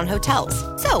 60% on hotels.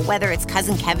 So whether it's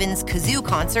Cousin Kevin's Kazoo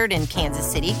Concert in Kansas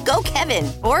City, go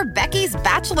Kevin, or Becky's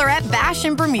Bachelorette Bash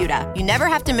in Bermuda, you never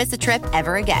have to miss a trip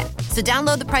ever again. So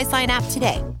download the Priceline app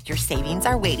today. Your savings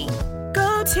are waiting.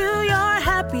 Go to your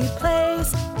happy place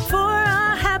for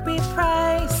a happy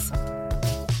price.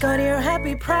 Go to your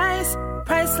happy price,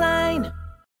 Priceline.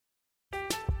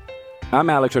 I'm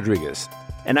Alex Rodriguez.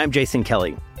 And I'm Jason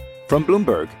Kelly. From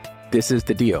Bloomberg, this is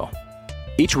The Deal.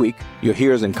 Each week, you'll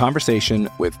hear us in conversation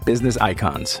with business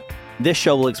icons. This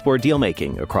show will explore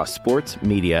deal-making across sports,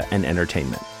 media, and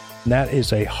entertainment. That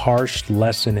is a harsh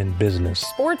lesson in business.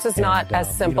 Sports is not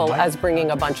as simple as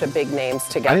bringing a bunch of big names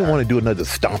together. I didn't want to do another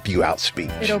stomp you out speech.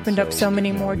 It opened up so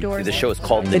many more doors. The show is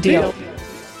called The Deal.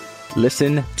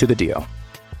 Listen to The Deal.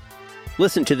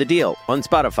 Listen to The Deal on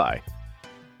Spotify.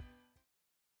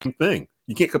 Thing.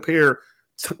 You can't compare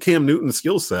Cam Newton's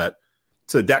skill set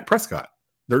to Dak Prescott.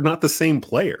 They're not the same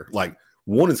player. Like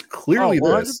one is clearly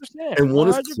this, and one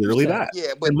is clearly that.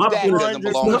 Yeah, but Dak doesn't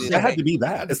belong in this. It had to be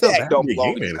that. It's not Dak don't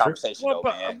belong in this conversation, though,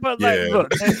 man. But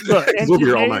look,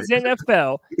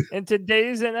 in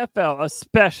today's NFL,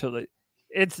 especially,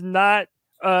 it's not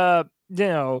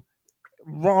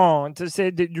wrong to say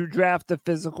that you draft the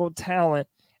physical talent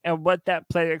and what that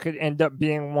player could end up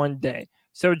being one day.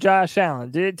 So Josh Allen,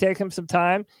 did it take him some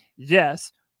time?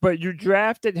 Yes, but you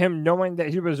drafted him knowing that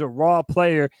he was a raw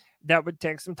player that would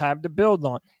take some time to build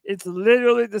on. It's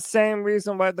literally the same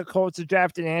reason why the Colts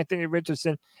drafted Anthony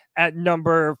Richardson at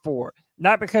number 4.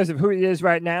 Not because of who he is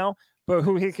right now, but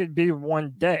who he could be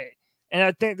one day. And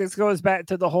I think this goes back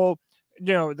to the whole,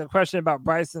 the question about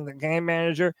Bryson, the game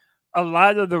manager. A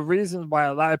lot of the reasons why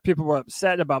a lot of people were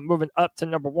upset about moving up to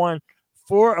number 1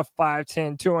 for a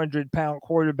 5'10", 200-pound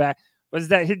quarterback was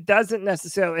that he doesn't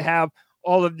necessarily have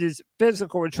all of these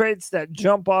physical traits that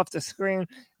jump off the screen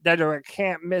that are a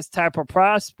can't-miss type of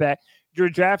prospect. You're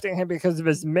drafting him because of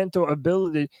his mental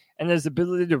ability and his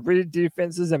ability to read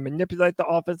defenses and manipulate the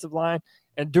offensive line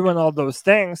and doing all those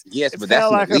things. Yes, but that's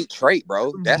an elite trait,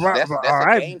 bro. That's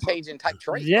a game-changing type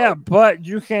trait. Yeah, bro. But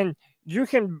you can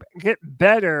get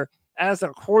better as a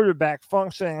quarterback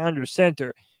functioning under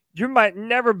center. You might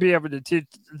never be able to teach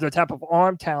the type of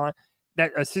arm talent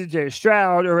that a CJ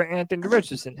Stroud or Anthony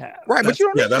Richardson have. Right, but you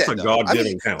don't need that's that, a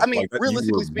God-given talent. I mean,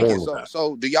 realistically speaking,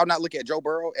 so do y'all not look at Joe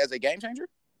Burrow as a game changer?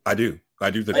 I do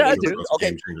think I do.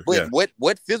 Okay, but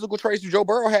what physical traits do Joe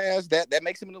Burrow has that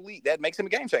makes him an elite, that makes him a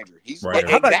game changer? He's right.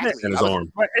 Exactly. In his arm.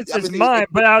 It's his mind,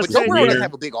 but I was Joe Burrow doesn't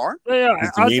have a big arm. Yeah,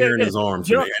 his demeanor in his arm.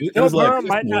 Joe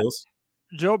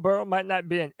Burrow might not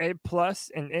be an A+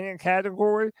 in any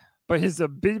category, but he's a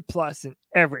B+ in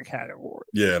every category.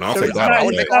 Yeah, and I'll take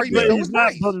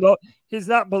that. He's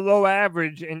not below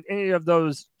average in any of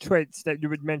those traits that you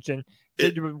would mention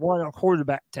that you would want a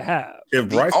quarterback to have. If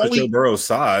Bryce was Joe Burrow's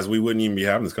size, we wouldn't even be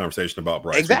having this conversation about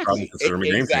Bryce. Exactly.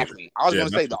 Exactly. I was going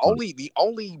to say the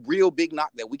only real big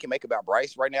knock that we can make about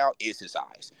Bryce right now is his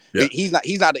size. Yeah. He's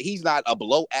not a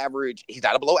below average. He's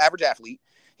not a below average athlete.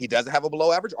 He doesn't have a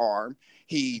below average arm.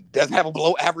 He doesn't have a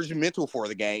below average mental for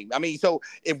the game. I mean, so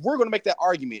if we're going to make that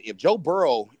argument, if Joe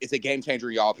Burrow is a game changer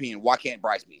in y'all opinion, why can't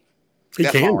Bryce be? He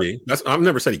can be. I've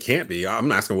never said he can't be.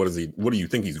 I'm asking what do you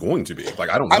think he's going to be? Like,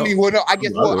 I don't know. I mean, well, no, I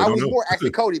guess I was more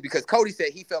asking Cody because Cody said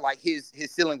he felt like his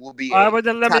ceiling will be a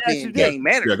top-end game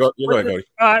manager. Yeah, go ahead, Cody.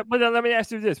 All right, well then let me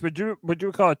ask you this: Would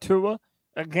you call Tua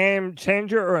a game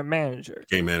changer or a manager?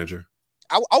 Game manager.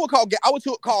 I would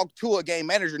call Tua a game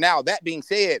manager. Now, that being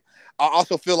said, I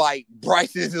also feel like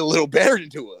Bryce is a little better than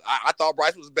Tua. I thought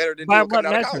Bryce was better than Tua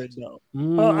coming out of college.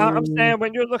 Well, I'm saying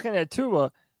when you're looking at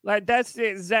Tua, like that's the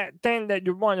exact thing that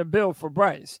you want to build for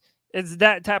Bryce. It's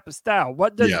that type of style.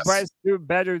 What does Bryce do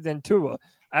better than Tua?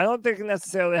 I don't think he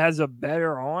necessarily has a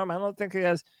better arm. I don't think he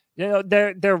has,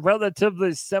 they're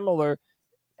relatively similar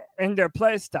in their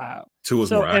play style. Tua's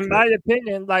so more in my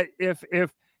opinion, like if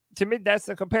to me, that's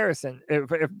the comparison.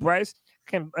 If Bryce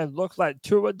can look like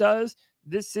Tua does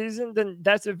this season, then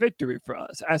that's a victory for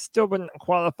us. I still wouldn't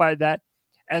qualify that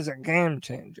as a game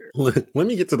changer. Let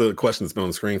me get to the question that's been on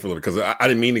the screen for a little, because I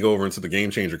didn't mean to go over into the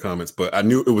game changer comments, but I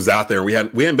knew it was out there. We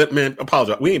hadn't been, man,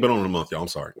 apologize. We ain't been on in a month, y'all. I'm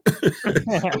sorry.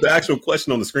 The actual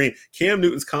question on the screen, Cam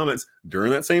Newton's comments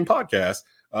during that same podcast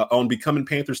on becoming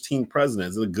Panthers team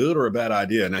president. Is it a good or a bad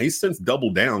idea? Now, he's since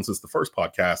doubled down since the first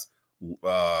podcast,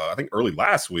 I think early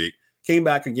last week, came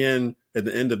back again at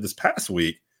the end of this past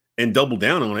week and doubled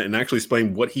down on it and actually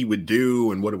explained what he would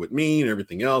do and what it would mean and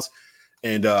everything else.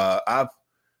 And I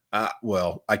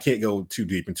can't go too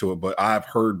deep into it, but I've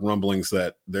heard rumblings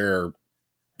that there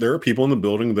are people in the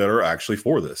building that are actually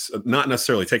for this, not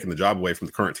necessarily taking the job away from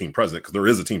the current team president, because there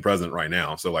is a team president right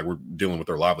now. So like we're dealing with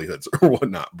their livelihoods or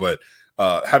whatnot, but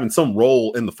having some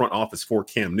role in the front office for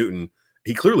Cam Newton,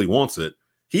 he clearly wants it.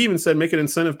 He even said, make it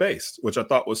incentive based, which I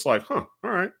thought was like, all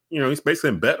right. He's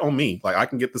basically bet on me. Like I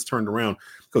can get this turned around,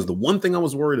 because the one thing I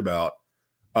was worried about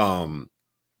when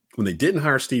they didn't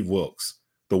hire Steve Wilks,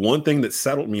 the one thing that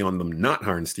settled me on them not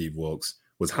hiring Steve Wilks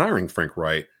was hiring Frank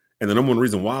Reich. And the number one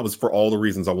reason why was for all the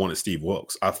reasons I wanted Steve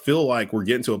Wilks. I feel like we're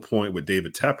getting to a point with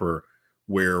David Tepper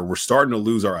where we're starting to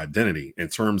lose our identity in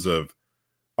terms of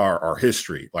our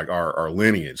history, like our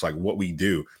lineage, like what we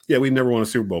do. Yeah, we've never won a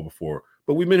Super Bowl before,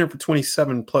 but we've been here for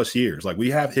 27 plus years. Like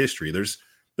we have history. There's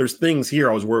things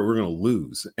here I was worried we're going to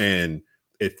lose. And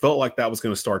it felt like that was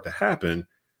going to start to happen.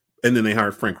 And then they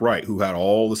hired Frank Reich, who had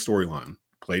all the storyline,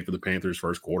 played for the Panthers,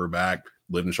 first quarterback,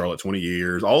 lived in Charlotte 20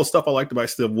 years. All the stuff I liked about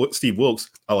Steve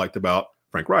Wilks, I liked about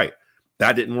Frank Reich.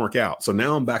 That didn't work out. So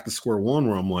now I'm back to square one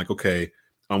where I'm like, okay,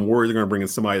 I'm worried they're going to bring in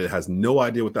somebody that has no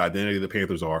idea what the identity of the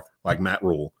Panthers are, like Matt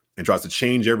Rule, and tries to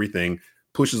change everything,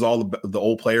 pushes all the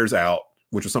old players out,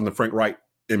 which was something Frank Reich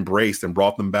embraced and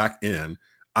brought them back in.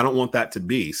 I don't want that to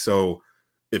be. So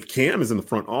if Cam is in the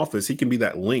front office, he can be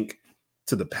that link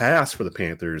to the past for the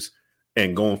Panthers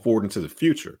and going forward into the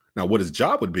future. Now, what his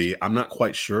job would be, I'm not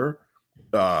quite sure.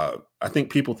 I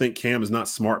think people think Cam is not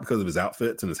smart because of his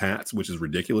outfits and his hats, which is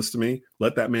ridiculous to me.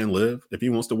 Let that man live. If he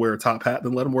wants to wear a top hat,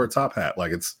 then let him wear a top hat.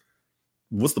 Like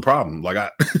what's the problem?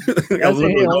 Like doesn't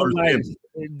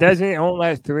he own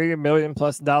like $3 million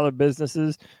plus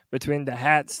businesses between the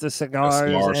hats, the cigars,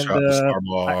 and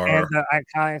the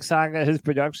Iconic Saga, his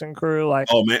production crew? Like,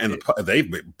 oh man, and they've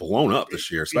been blown up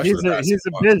this year. Especially he's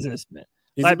a businessman.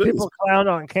 Like people clown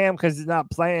on Cam because he's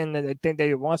not playing and they think that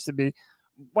he wants to be.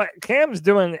 What Cam's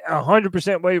doing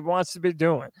 100% what he wants to be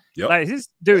doing. Yep. Like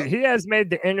he has made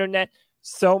the internet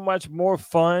so much more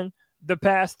fun the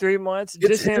past 3 months. It's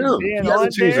just him being he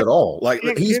hasn't changed at all. Like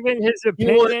he's giving his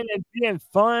opinion and being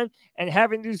fun and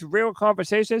having these real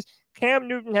conversations. Cam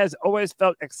Newton has always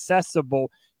felt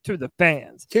accessible to the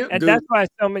fans. That's why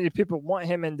so many people want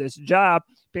him in this job,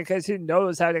 because he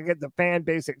knows how to get the fan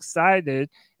base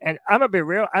excited. And I'm going to be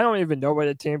real, I don't even know what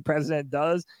a team president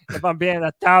does, if I'm being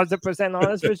 1,000%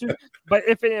 honest with you. But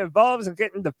if it involves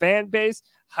getting the fan base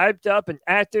hyped up and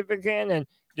active again and,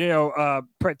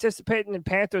 participating in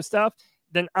Panther stuff,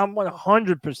 then I'm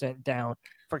 100% down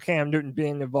for Cam Newton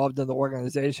being involved in the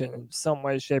organization in some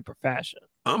way, shape, or fashion.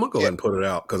 I'm going to go ahead and put it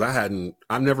out, because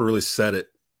I've never really said it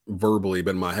verbally,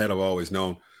 but in my head I've always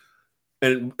known,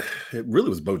 and it really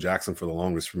was Bo Jackson for the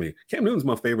longest for me. Cam Newton's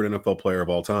my favorite NFL player of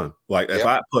all time. Like if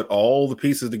I put all the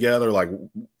pieces together, like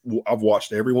I've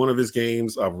watched every one of his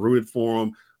games, I've rooted for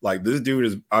him. Like this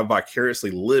dude I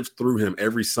vicariously lived through him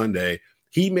every Sunday.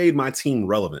 He made my team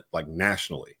relevant, like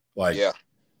nationally. Like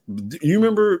you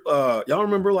remember y'all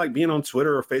remember like being on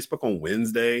Twitter or Facebook on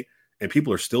Wednesday and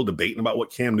people are still debating about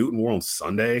what Cam Newton wore on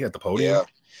Sunday at the podium? Yeah.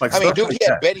 Like, I mean, dude, he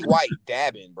had Betty White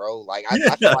dabbing, bro. Like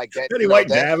I feel like that. Betty White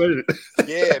dabbing.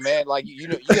 Yeah, man. Like you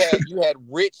had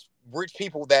rich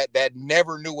people that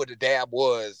never knew what a dab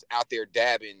was out there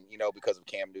dabbing, because of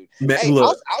Cam Newton. Man, hey,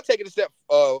 I'll take it a step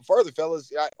further,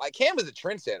 fellas. Like Cam is a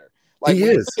trendsetter. Like when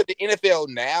you look at the NFL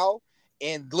now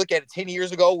and look at it 10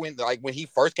 years ago when he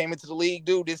first came into the league,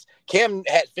 dude, Cam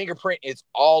had fingerprint. It's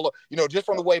all just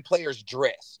from the way players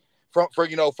dress. From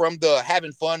the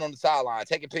having fun on the sideline,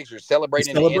 taking pictures,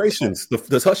 celebrating celebrations,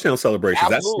 the touchdown celebrations.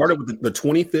 Absolutely. That started with the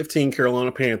 2015 Carolina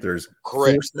Panthers.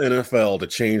 Forced the NFL to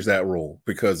change that rule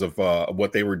because of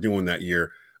what they were doing that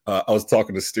year. I was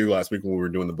talking to Stu last week when we were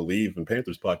doing the Believe in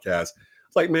Panthers podcast.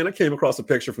 It's like, man, I came across a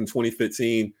picture from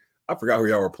 2015. I forgot who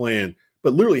y'all were playing,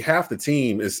 but literally half the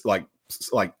team is like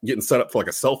getting set up for like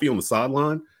a selfie on the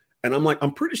sideline. And I'm like,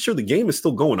 I'm pretty sure the game is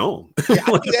still going on. Yeah,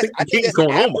 like, I think that's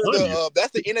going on behind you.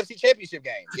 That's the NFC Championship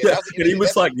game. Yeah, and he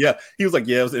was like, it was the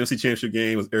NFC Championship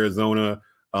game. It was Arizona.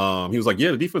 He was like,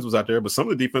 yeah, the defense was out there, but some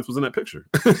of the defense was in that picture.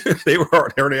 They were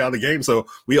already out of the game. So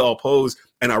we all posed.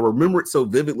 And I remember it so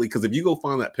vividly because if you go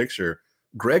find that picture,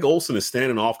 Greg Olsen is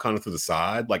standing off kind of to the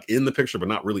side, like in the picture, but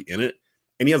not really in it.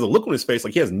 And he has a look on his face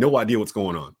like he has no idea what's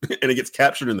going on. And it gets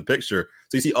captured in the picture.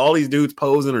 So you see all these dudes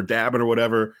posing or dabbing or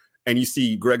whatever. And you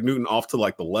see Greg Newton off to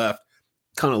like the left,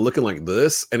 kind of looking like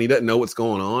this. And he doesn't know what's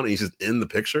going on. And he's just in the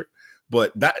picture.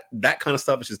 But that kind of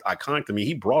stuff is just iconic to me.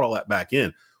 He brought all that back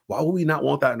in. Why would we not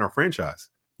want that in our franchise?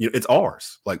 It's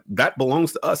ours. Like, that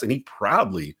belongs to us. And he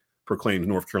proudly proclaims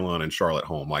North Carolina and Charlotte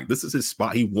home. Like, this is his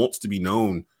spot. He wants to be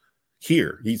known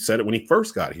here. He said it when he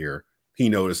first got here. He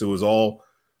noticed it was all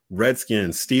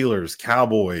Redskins, Steelers,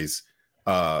 Cowboys,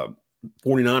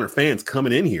 49er fans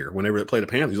coming in here whenever they play the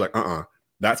Panthers. He's like,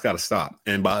 that's got to stop.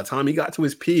 And by the time he got to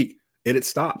his peak, it had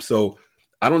stopped. So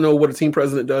I don't know what a team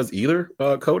president does either,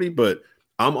 Cody, but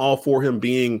I'm all for him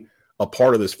being a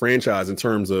part of this franchise in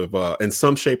terms of, in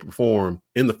some shape or form,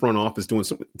 in the front office, doing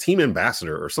some team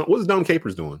ambassador or something. What is Don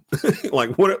Capers doing?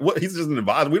 Like, what? He's just an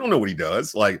advisor. We don't know what he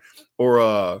does. Like,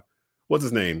 or what's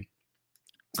his name?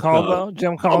 Caldwell,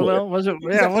 Jim Caldwell. What's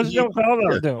Jim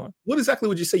Caldwell doing? What exactly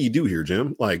would you say you do here,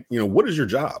 Jim? Like, what is your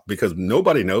job? Because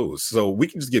nobody knows. So we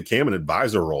can just give Cam an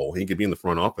advisor role. He could be in the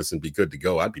front office and be good to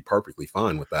go. I'd be perfectly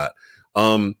fine with that.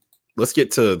 Let's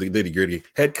get to the nitty-gritty.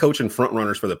 Head coach and front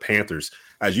runners for the Panthers.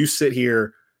 As you sit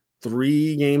here,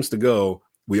 3 games to go,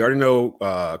 we already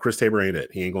know Chris Tabor ain't it.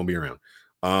 He ain't going to be around.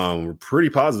 We're pretty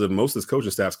positive most of this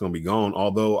coaching staff's going to be gone,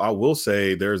 although I will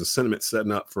say there's a sentiment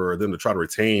setting up for them to try to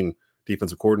retain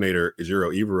defensive coordinator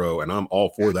Ejiro Evero, and I'm all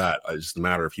for that. It's just a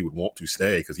matter if he would want to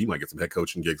stay because he might get some head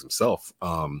coaching gigs himself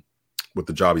with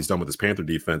the job he's done with his Panther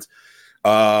defense.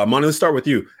 Monty, let's start with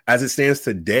you. As it stands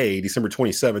today, December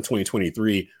 27,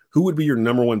 2023, who would be your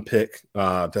number 1 pick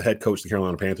to head coach the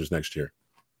Carolina Panthers next year?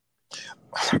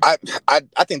 I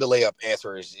think the layup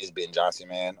answer is Ben Johnson,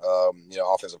 man.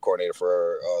 Offensive coordinator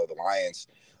for the Lions.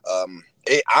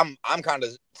 I'm kind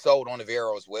of sold on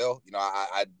Evero as well.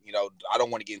 I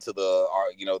don't want to get into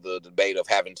the debate of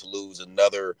having to lose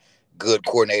another good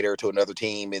coordinator to another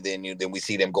team, and then we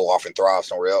see them go off and thrive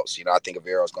somewhere else. I think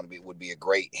Evero would be a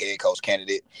great head coach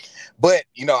candidate. But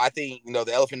I think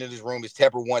the elephant in this room is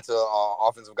Tepper wants an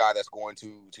offensive guy that's going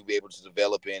to be able to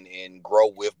develop and grow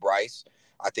with Bryce.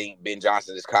 I think Ben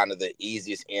Johnson is kind of the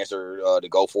easiest answer to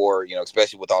go for,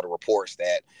 especially with all the reports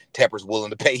that Tepper's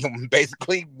willing to pay him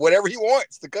basically whatever he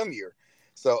wants to come here.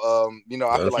 So,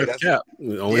 I feel like that's cap.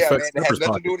 It has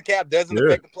nothing to do with the cap. Doesn't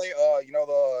affect the play,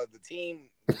 the team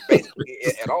basically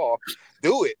at all.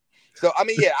 Do it. So,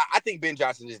 I think Ben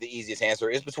Johnson is the easiest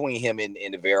answer. It's between him and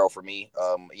Evero for me.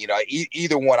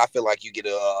 Either one, I feel like you get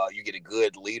a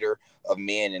good leader of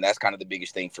men, and that's kind of the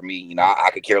biggest thing for me.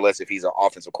 I could care less if he's an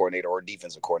offensive coordinator or a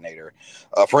defensive coordinator.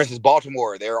 For instance,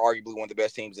 Baltimore, they're arguably one of the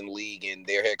best teams in the league, and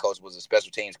their head coach was a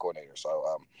special teams coordinator.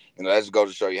 So, that just goes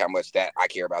to show you how much that I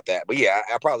care about that. But yeah,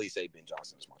 I'll probably say Ben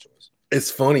Johnson is my choice. It's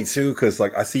funny too, because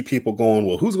like I see people going,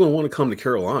 well, who's going to want to come to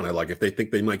Carolina? Like if they think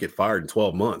they might get fired in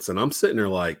 12 months, and I'm sitting there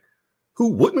like, who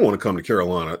wouldn't want to come to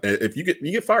Carolina? If you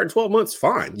get fired in 12 months,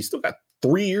 fine. You still got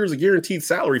 3 years of guaranteed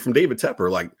salary from David Tepper.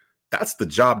 Like, that's the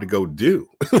job to go do.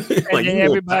 And then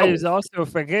everybody's also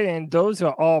forgetting those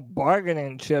are all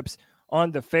bargaining chips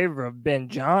on the favor of Ben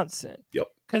Johnson. Yep.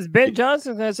 Because Ben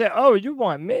Johnson's going to say, oh, you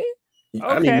want me? Okay,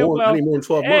 I need more than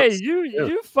 12 months. Hey,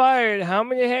 you fired how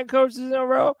many head coaches in a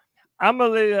row? I'm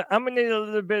gonna need a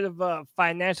little bit of a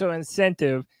financial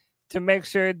incentive to make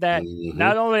sure that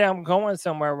not only I'm going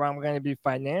somewhere where I'm going to be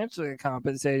financially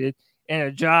compensated in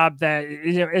a job that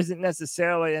isn't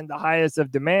necessarily in the highest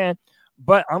of demand,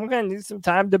 but I'm going to need some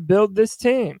time to build this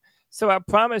team. So I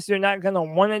promise you're not going to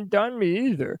one and done me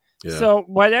either. Yeah. So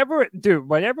whatever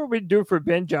we do for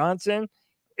Ben Johnson,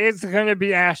 it's going to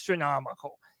be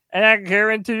astronomical. And I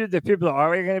guarantee you that people are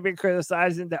already going to be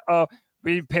criticizing that, oh,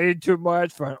 we paid too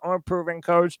much for an unproven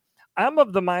coach. I'm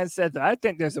of the mindset that I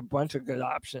think there's a bunch of good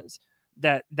options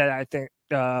that I think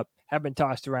have been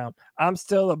tossed around. I'm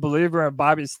still a believer in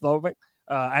Bobby Slovic.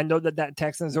 I know that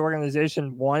Texans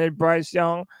organization wanted Bryce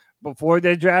Young before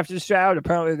they drafted Stroud.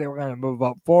 Apparently, they were going to move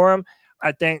up for him.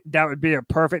 I think that would be a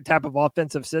perfect type of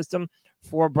offensive system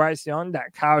for Bryce Young,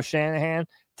 that Kyle Shanahan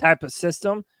type of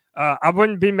system. I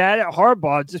wouldn't be mad at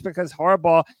Harbaugh just because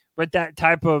Harbaugh, with that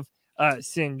type of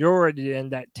seniority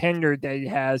and that tenure that he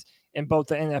has in both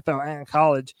the NFL and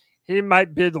college, he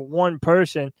might be the one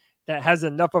person that has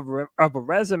enough of a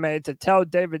resume to tell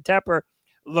David Tepper,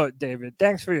 look, David,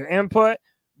 thanks for your input,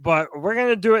 but we're going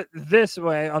to do it this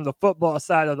way on the football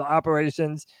side of the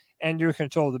operations, and you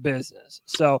control the business.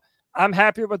 So I'm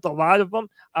happy with a lot of them.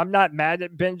 I'm not mad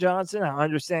at Ben Johnson. I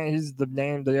understand he's the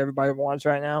name that everybody wants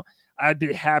right now. I'd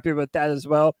be happy with that as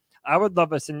well. I would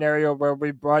love a scenario where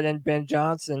we brought in Ben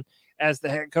Johnson as the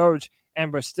head coach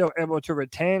and we're still able to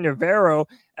retain Rivero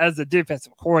as the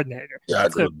defensive coordinator. Yeah,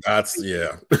 that's the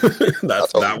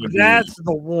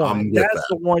one. That's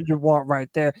the one you want right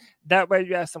there. That way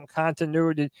you have some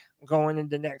continuity going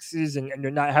into next season and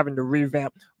you're not having to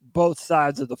revamp both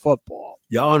sides of the football.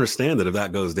 Y'all understand that if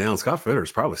that goes down, Scott Fitterer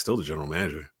is probably still the general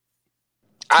manager.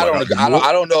 I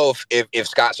don't know if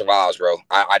Scott survives, bro.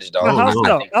 I just don't.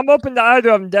 I'm open to either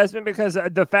of them, Desmond, because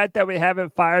the fact that we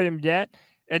haven't fired him yet,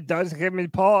 it does give me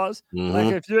pause. Mm-hmm.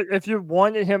 Like if you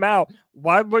wanted him out,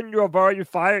 why wouldn't you have already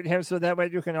fired him so that way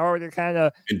you can already kind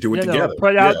of do it together,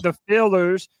 put out the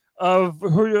feelers of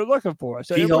who you're looking for.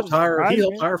 So he helped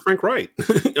hire Frank Wright.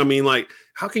 I mean, like,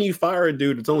 how can you fire a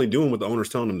dude that's only doing what the owner's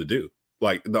telling him to do?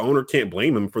 Like, the owner can't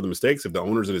blame him for the mistakes if the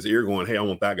owner's in his ear going, hey, I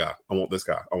want that guy. I want this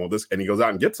guy. I want this. And he goes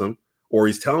out and gets him. Or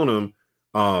he's telling him,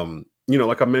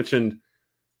 like I mentioned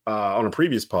on a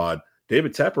previous pod,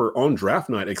 David Tepper on draft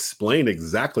night explained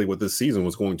exactly what this season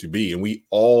was going to be. And we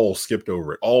all skipped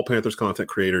over it. All Panthers content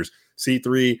creators,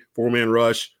 C3, 4-Man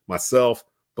Rush, myself,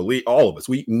 believe all of us.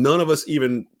 None of us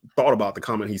even thought about the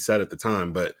comment he said at the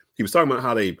time, but he was talking about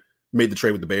how they made the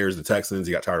trade with the Bears, the Texans.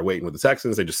 He got tired of waiting with the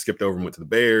Texans. They just skipped over and went to the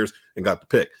Bears and got the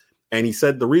pick. And he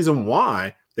said the reason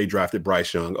why they drafted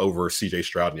Bryce Young over CJ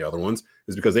Stroud and the other ones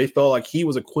is because they felt like he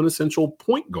was a quintessential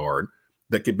point guard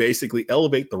that could basically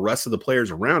elevate the rest of the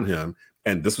players around him.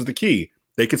 And this was the key.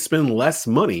 They could spend less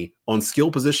money on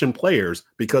skill position players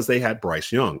because they had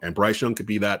Bryce Young. And Bryce Young could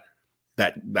be that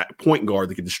point guard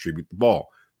that could distribute the ball.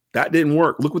 That didn't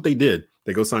work. Look what they did.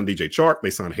 They go sign DJ Chark.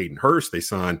 They sign Hayden Hurst. They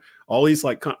sign all these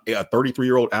a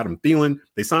 33-year-old Adam Thielen.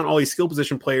 They sign all these skill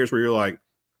position players where you're like,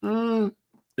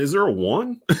 is there a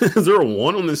one? Is there a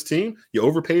one on this team? You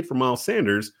overpaid for Miles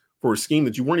Sanders for a scheme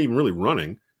that you weren't even really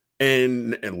running.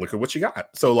 And look at what you got.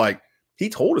 So, like, he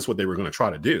told us what they were going to try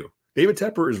to do. David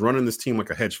Tepper is running this team like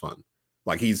a hedge fund.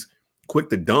 Like, he's quick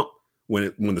to dump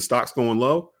when the stock's going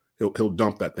low. He'll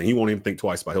dump that thing. He won't even think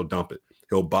twice about it. He'll dump it.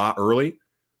 He'll buy early.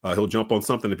 He'll jump on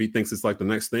something. If he thinks it's like the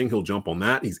next thing, he'll jump on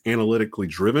that. He's analytically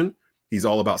driven. He's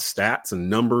all about stats and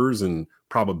numbers and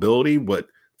probability. But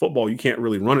football, you can't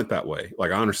really run it that way.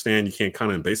 Like, I understand you can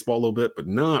kind of in baseball a little bit, but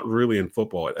not really in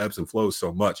football. It ebbs and flows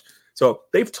so much. So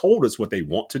they've told us what they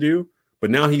want to do,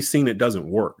 but now he's seen it doesn't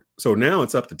work. So now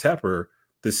it's up to Tepper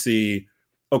to see,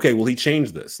 okay, will he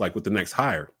change this, like with the next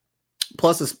hire?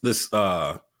 Plus this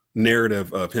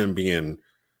narrative of him being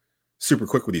super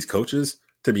quick with these coaches.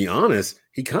 To be honest,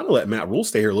 he kind of let Matt Rule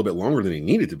stay here a little bit longer than he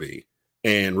needed to be.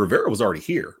 And Rivera was already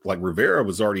here. Like, Rivera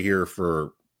was already here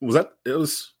for, was that the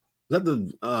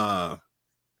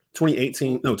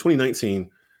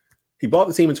 2019? He bought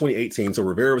the team in 2018. So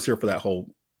Rivera was here for that whole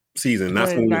season.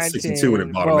 That's when we were 62 and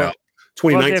it bottomed out.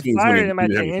 2019 they fired him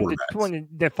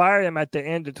at the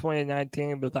end of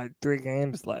 2019 with like 3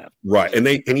 games left. Right. And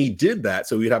he did that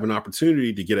so he'd have an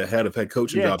opportunity to get ahead of head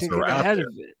coaching jobs that are out there.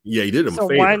 Yeah, he did him a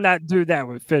favor. So why not do that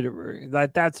with Fitterer?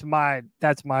 Like, that's my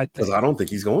thing. Because I don't think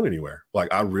he's going anywhere. Like,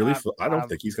 I don't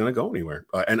think he's going to go anywhere.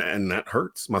 And that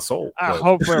hurts my soul. I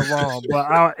hope we're wrong,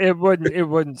 but it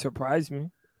wouldn't surprise me.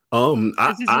 He's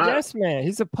a yes man.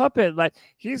 He's a puppet. Like,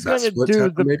 he's going to do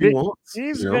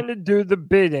the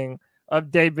bidding of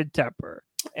David Tepper.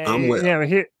 And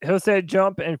he'll say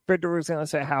jump, and Fitterer's going to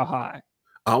say how high.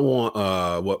 I want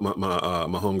what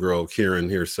my homegirl Kieran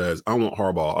here says. I want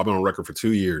Harbaugh. I've been on record for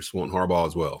 2 years wanting Harbaugh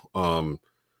as well.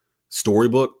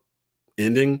 Storybook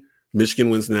ending. Michigan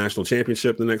wins the national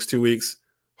championship the next 2 weeks.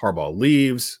 Harbaugh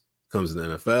leaves, comes to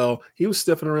the NFL. He was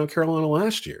stiffing around Carolina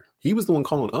last year. He was the one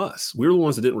calling us. We were the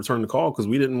ones that didn't return the call because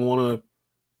we didn't want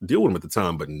to deal with him at the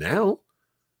time. But now,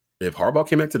 if Harbaugh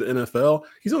came back to the NFL,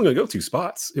 he's only going to go 2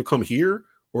 spots. He'll come here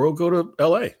or he'll go to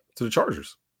LA, to the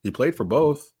Chargers. He played for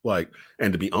both.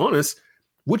 And to be honest,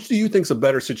 which do you think is a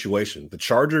better situation, the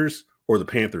Chargers or the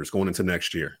Panthers going into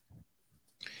next year?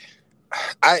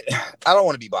 I don't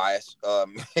want to be biased. To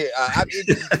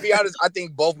be honest, I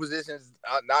think both positions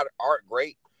aren't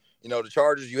great. You know, the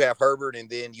Chargers, you have Herbert, and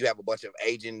then you have a bunch of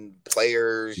aging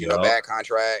players, bad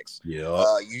contracts.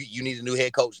 Yeah. You need a new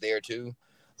head coach there too.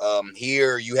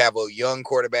 Here you have a young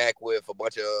quarterback with a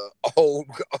bunch of old,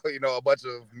 a bunch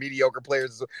of mediocre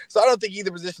players. So I don't think either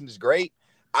position is great.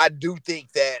 I do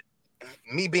think that,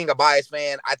 me being a biased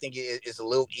fan, I think it's a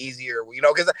little easier,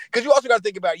 because you also got to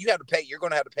think about, you're going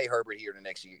to have to pay Herbert here in the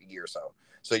next year or so.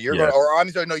 So you're going to, or I'm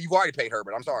sorry, no, you've already paid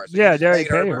Herbert. I'm sorry. So they already paid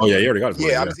Herbert. Oh yeah, you already got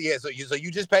it. So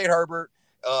you just paid Herbert,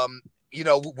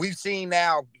 We've seen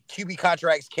now QB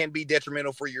contracts can be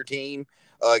detrimental for your team,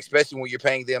 especially when you're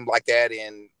paying them like that.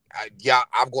 And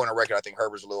I'm going on record. I think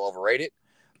Herbert's a little overrated.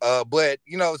 But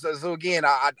so again,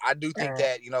 I do think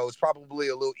that it's probably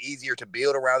a little easier to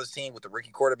build around this team with the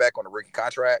rookie quarterback on a rookie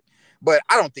contract. But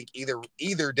I don't think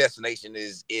either destination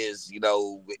is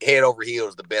head over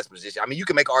heels the best position. I mean, you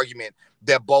can make an argument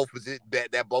that both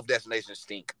destinations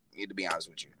stink. To be honest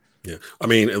with you. Yeah, I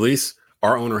mean, at least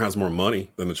our owner has more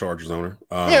money than the Chargers owner.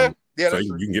 Yeah, so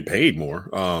you can get paid more.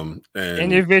 And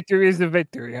any victory is a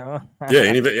victory, huh?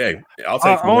 Yeah, I'll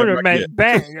take our owner made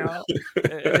bang, y'all.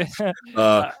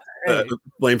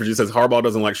 Blaine for you says Harbaugh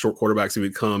doesn't like short quarterbacks. He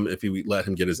would come if he would let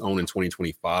him get his own in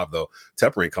 2025. Though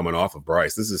Tepper ain't coming off of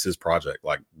Bryce. This is his project.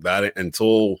 Like that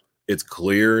until it's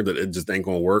clear that it just ain't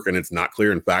going to work, and it's not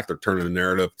clear. In fact, they're turning the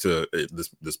narrative to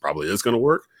this probably is going to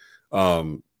work.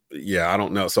 Yeah, I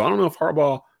don't know. So I don't know if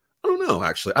Harbaugh. I don't know.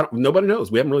 Actually, nobody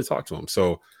knows. We haven't really talked to him.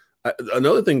 So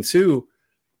another thing too,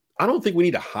 I don't think we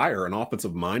need to hire an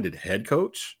offensive-minded head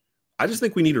coach. I just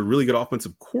think we need a really good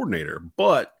offensive coordinator.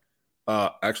 But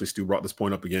actually, Stu brought this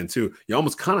point up again too. You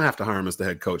almost kind of have to hire him as the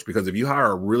head coach because if you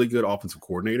hire a really good offensive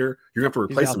coordinator, you're going to have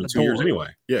to replace him in 2 years anyway.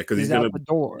 Yeah, because he's going to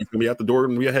be out the door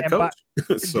and be a head coach.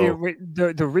 So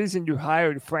the reason you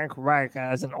hired Frank Reich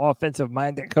as an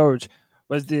offensive-minded coach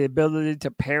was the ability to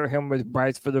pair him with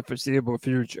Bryce for the foreseeable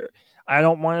future. I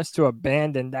don't want us to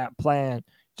abandon that plan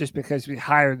just because we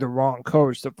hired the wrong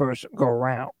coach the first go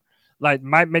around. Like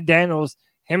Mike McDaniels,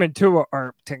 him and Tua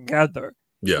are together.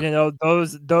 Yeah.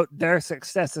 Their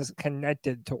success is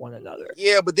connected to one another.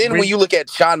 Yeah, but then when you look at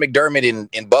Sean McDermott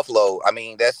in Buffalo, I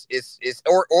mean,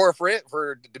 or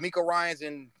for DeMeco Ryans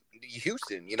in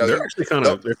Houston, they're actually kind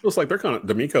of. It feels like they're kind of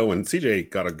DeMeco and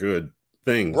CJ got a good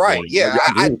thing, right? Yeah,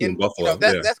 Buffalo.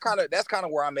 That's kind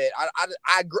of where I'm at.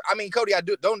 I agree. I mean, Cody, I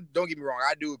do don't get me wrong.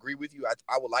 I do agree with you.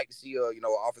 I would like to see an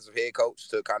offensive head coach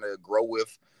to kind of grow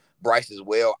with Bryce as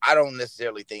well. I don't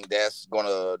necessarily think that's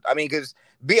gonna. I mean, because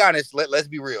be honest, let's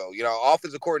be real.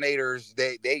 Offensive coordinators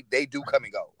they do come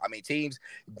and go. I mean,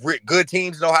 good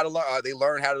teams know how to learn. They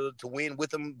learn how to win with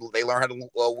them. They learn how to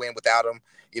win without them.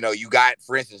 You got,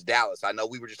 for instance, Dallas. I know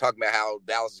we were just talking about how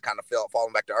Dallas is kind of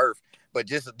falling back to earth. But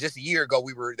just a year ago,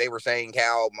 they were saying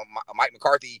how Mike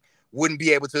McCarthy wouldn't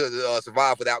be able to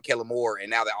survive without Kellen Moore, and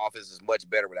now that offense is much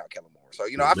better without Kellen Moore. So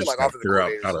I feel like offensive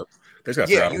coordinators.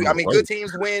 Good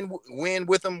teams win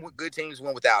with them. Good teams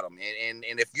win without them. And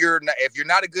if you're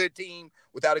not a good team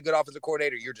without a good offensive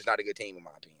coordinator, you're just not a good team, in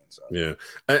my opinion. So yeah,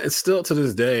 and still to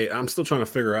this day, I'm still trying to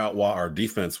figure out why our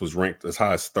defense was ranked as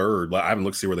high as third. I haven't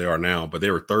looked to see where they are now, but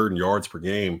they were third in yards per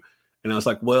game. And I was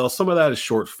like, well, some of that is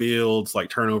short fields, like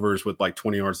turnovers with like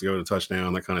 20 yards to go to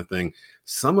touchdown, that kind of thing.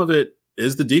 Some of it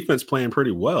is the defense playing pretty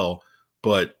well,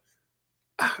 but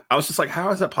I was just like,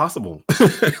 how is that possible?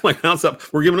 Like, how's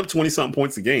that? We're giving up 20-something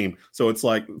points a game. So it's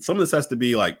like some of this has to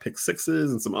be like pick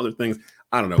sixes and some other things.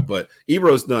 I don't know, but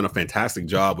Ebro's done a fantastic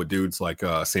job with dudes like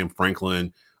Sam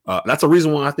Franklin. That's a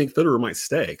reason why I think Fitterer might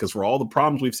stay, because for all the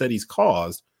problems we've said he's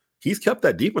caused, he's kept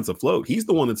that defense afloat. He's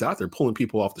the one that's out there pulling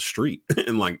people off the street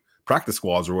and like practice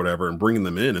squads or whatever and bringing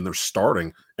them in, and they're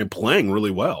starting and playing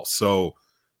really well. So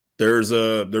there's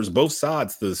both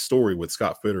sides to the story with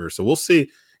Scott Fitterer. So we'll see.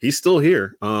 He's still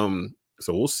here. So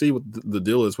we'll see what the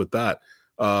deal is with that.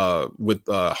 With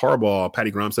Harbaugh, Patty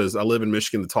Grimes says, I live in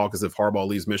Michigan. The talk is if Harbaugh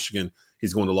leaves Michigan,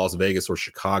 he's going to Las Vegas or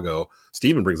Chicago.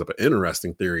 Steven brings up an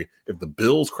interesting theory. If the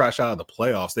Bills crash out of the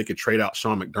playoffs, they could trade out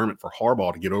Sean McDermott for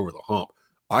Harbaugh to get over the hump.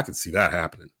 I could see that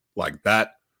happening. Like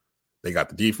that. They got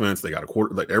the defense. They got a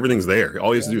quarter. Like everything's there.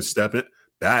 All you have to do is step it.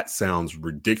 That sounds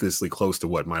ridiculously close to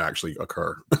what might actually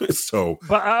occur. So,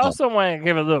 but I also want to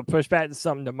give a little pushback to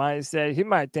something that Mike said. He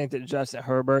might think that Justin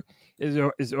Herbert is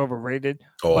overrated.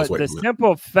 But the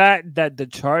simple fact that the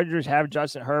Chargers have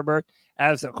Justin Herbert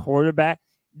as a quarterback,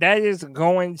 that is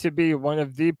going to be one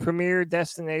of the premier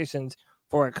destinations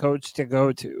for a coach to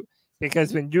go to.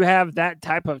 Because when you have that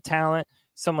type of talent,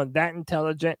 someone that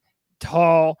intelligent,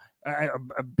 tall,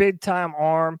 a big-time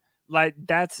arm, like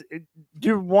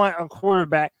you want a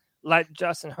quarterback like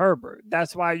Justin Herbert.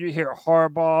 That's why you hear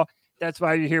Harbaugh. That's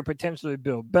why you hear potentially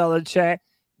Bill Belichick.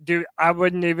 Dude, I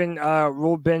wouldn't even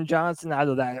rule Ben Johnson out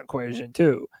of that equation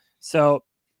too. So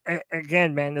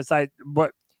again, man, it's like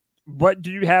what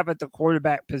do you have at the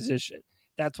quarterback position?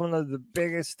 That's one of the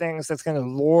biggest things that's going to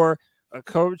lure a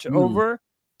coach over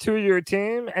to your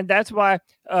team, and that's why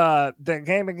the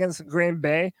game against Green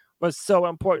Bay was so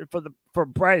important for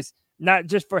Bryce, not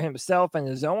just for himself and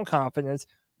his own confidence,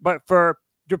 but for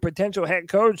your potential head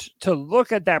coach to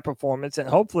look at that performance and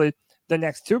hopefully the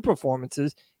next two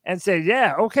performances and say,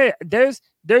 yeah, okay, there's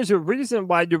there's a reason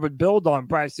why you would build on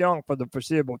Bryce Young for the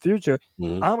foreseeable future.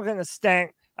 Mm-hmm. I'm going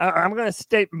to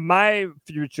state my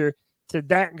future to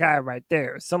that guy right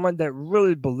there, someone that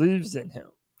really believes in him.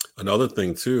 Another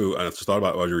thing too, I just thought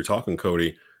about while you were talking,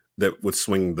 Cody, that would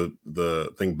swing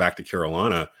the thing back to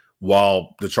Carolina.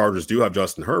 While the Chargers do have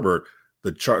Justin Herbert,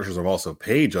 the Chargers have also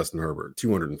paid Justin Herbert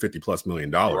 $250+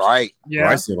 million. Right. Yeah.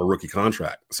 Bryce on a rookie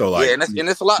contract. So like, and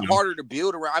it's a lot harder to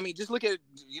build around. I mean, just look at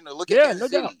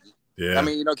Kansas City. Yeah. I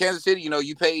mean, Kansas City,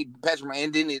 you paid Patrick,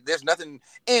 and then there's nothing.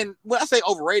 And when I say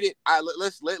overrated,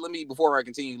 let me before I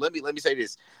continue, let me say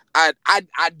this. I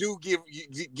do give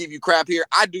you crap here.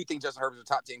 I do think Justin Herbert's a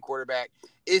top 10 quarterback.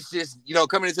 It's just,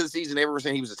 coming into the season, everyone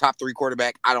saying he was a top 3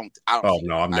 quarterback. I don't. Oh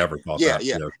no, I've never thought that.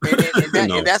 Yeah.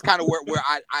 And that's kind of where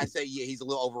I say, yeah, he's a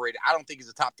little overrated. I don't think he's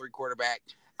a top 3 quarterback.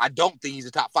 I don't think he's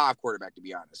a top 5 quarterback, to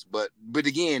be honest. But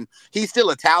again, he's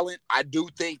still a talent. I do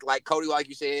think, like Cody, like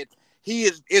you said, he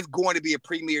is going to be a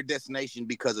premier destination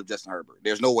because of Justin Herbert.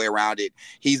 There's no way around it.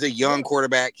 He's a young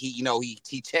quarterback. He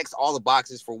checks all the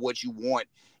boxes for what you want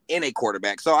in a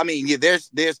quarterback. So I mean, yeah,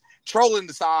 there's trolling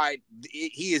the side.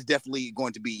 He is definitely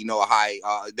going to be, a high.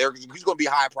 He's going to be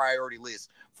a high priority list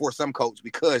for some coach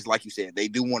because, like you said, they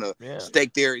do want to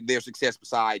stake their success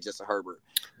beside Justin Herbert.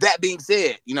 That being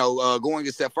said, going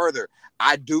a step further,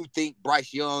 I do think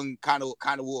Bryce Young kind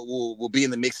of will be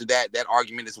in the mix of that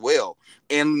argument as well.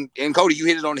 And Cody, you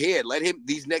hit it on the head. Let him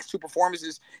these next 2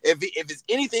 performances. If it's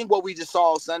anything what we just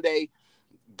saw Sunday,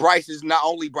 Bryce is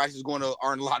going to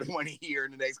earn a lot of money here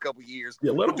in the next couple of years.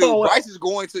 Yeah, Bryce is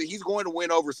going to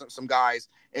win over some guys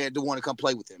and to want to come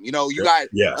play with him. You got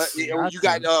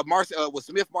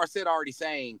Smith Marset already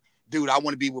saying, dude, I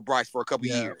want to be with Bryce for a couple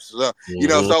of years. So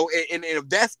and if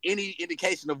that's any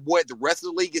indication of what the rest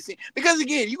of the league is seeing, because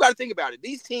again, you got to think about it.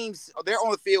 These teams, they're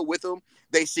on the field with him.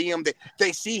 They see him.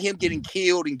 They see him getting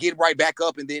killed and get right back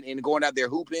up and going out there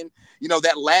hooping.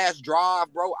 That last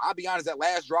drive, bro. I'll be honest, that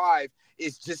last drive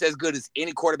is just as good as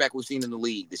any quarterback we've seen in the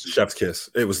league this year. Chef's kiss.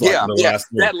 It was like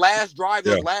that last drive,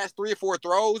 those last 3 or 4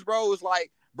 throws, bro. It's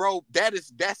like, bro,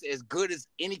 that's as good as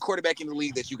any quarterback in the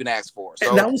league that you can ask for. So,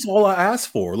 and that was all I asked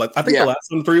for. Like, I think the last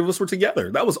time the 3 of us were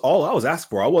together, that was all I was asking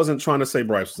for. I wasn't trying to say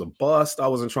Bryce was a bust. I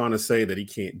wasn't trying to say that he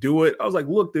can't do it. I was like,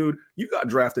 look, dude, you got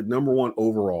drafted number 1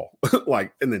 overall,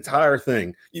 like in the entire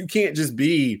thing. You can't just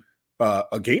be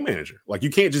a game manager. Like, you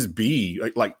can't just be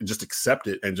like just accept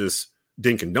it and just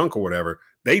dink and dunk or whatever.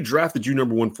 They drafted you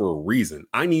number 1 for a reason.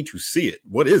 I need to see it.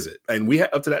 What is it? And we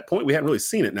had up to that point, we hadn't really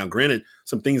seen it. Now, granted,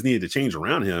 some things needed to change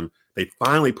around him. They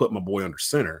finally put my boy under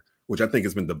center, which I think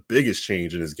has been the biggest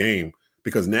change in his game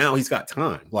because now he's got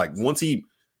time. Like once he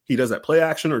does that play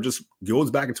action or just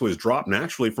goes back into his drop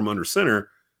naturally from under center,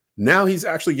 now he's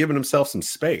actually giving himself some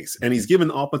space and he's giving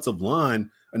the offensive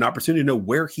line an opportunity to know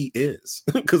where he is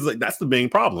because that's the main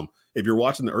problem. If you're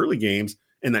watching the early games,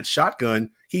 in that shotgun,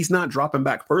 he's not dropping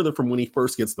back further from when he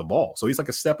first gets the ball. So he's like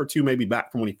a step or 2 maybe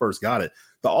back from when he first got it.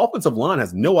 The offensive line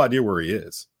has no idea where he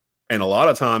is. And a lot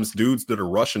of times dudes that are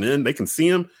rushing in, they can see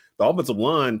him. The offensive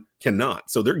line cannot.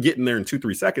 So they're getting there in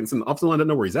 2-3 seconds and the offensive line doesn't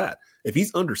know where he's at. If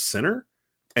he's under center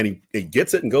and he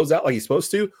gets it and goes out like he's supposed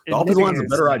to, the offensive line has a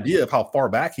better idea of how far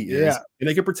back he is and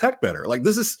they can protect better. Like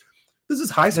this is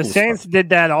high school. The Saints did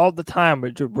that all the time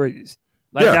with Drew Brees.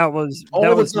 That was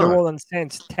New Orleans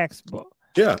Saints textbook.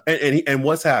 Yeah, and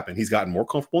what's happened? He's gotten more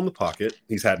comfortable in the pocket.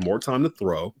 He's had more time to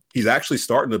throw. He's actually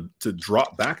starting to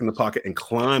drop back in the pocket and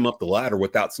climb up the ladder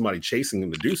without somebody chasing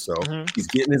him to do so. Mm-hmm. He's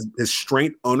getting his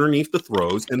strength underneath the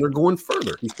throws, and they're going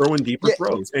further. He's throwing deeper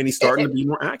throws, and he's starting to be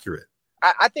more accurate.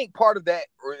 I think part of that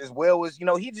as well is, we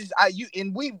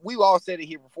all said it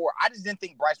here before. I just didn't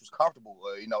think Bryce was comfortable,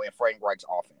 in Frank Reich's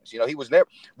offense. He was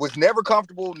never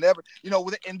comfortable, never,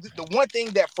 and the one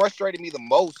thing that frustrated me the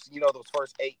most, those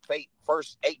first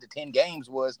 8 to 10 games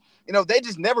was, they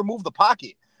just never moved the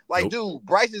pocket. Like, dude,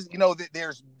 Bryce is,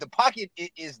 there's the pocket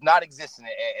is not existent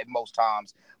at most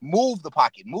times. Move the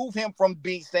pocket, move him from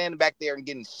being standing back there and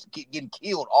getting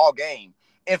killed all game.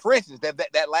 And for instance,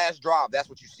 that last drive, that's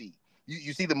what you see.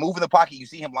 You see the move in the pocket. You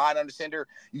see him lying under center.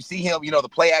 You see him, the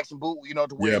play action boot,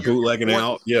 to where bootlegging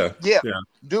out. Yeah.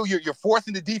 Dude, you're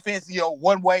forcing the defense,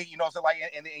 one way, so like,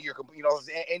 and then you're,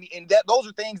 and that those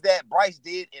are things that Bryce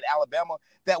did in Alabama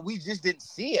that we just didn't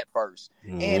see at first.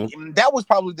 Mm-hmm. And that was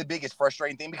probably the biggest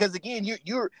frustrating thing because again,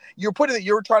 you're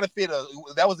trying to fit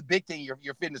that was a big thing.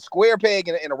 You're fitting a square peg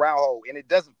in a round hole and it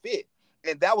doesn't fit.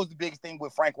 And that was the biggest thing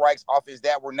with Frank Reich's offense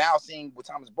that we're now seeing with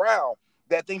Thomas Brown.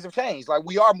 That things have changed. Like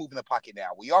we are moving the pocket now.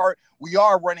 We are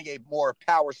running a more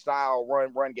power style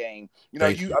run game. You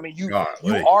are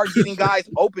getting guys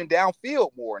open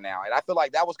downfield more now. And I feel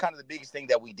like that was kind of the biggest thing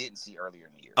that we didn't see earlier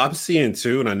in the year. I'm seeing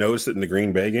too, and I noticed it in the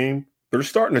Green Bay game. they're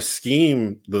starting to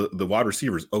scheme the wide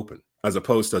receivers open as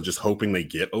opposed to just hoping they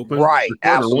get open. Right,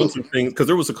 absolutely. Because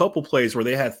there was a couple plays where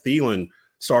they had Thielen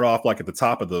start off like at the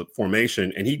top of the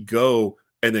formation, and he'd go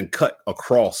and then cut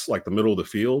across like the middle of the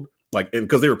field, like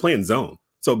because they were playing zone.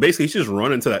 So basically, he's just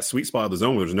running to that sweet spot of the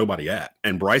zone where there's nobody at,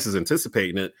 and Bryce is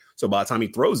anticipating it. So by the time he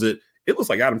throws it, it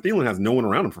looks like Adam Thielen has no one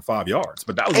around him for 5 yards.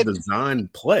 But that was a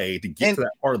designed play to get to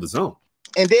that part of the zone.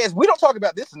 And Dez, we don't talk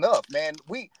about this enough, man.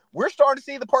 We're starting to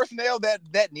see the personnel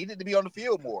that needed to be on the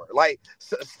field more. Like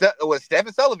with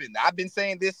Stephen Sullivan, I've been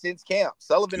saying this since camp.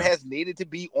 Sullivan has needed to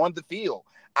be on the field.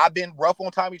 I've been rough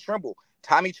on Tommy Tremble.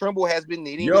 Tommy Tremble has been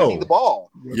needing to see the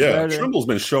ball. Yeah, Tremble's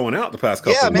been showing out the past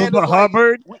couple of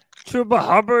weeks. Chuba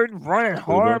Hubbard running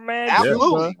hard, man.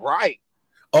 Absolutely, right.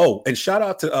 Oh, and shout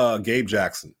out to Gabe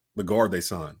Jackson, the guard they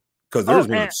signed, because there's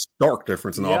been a stark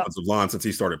difference in the offensive line since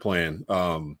he started playing.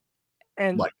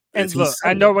 And look,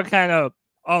 I know we're kind of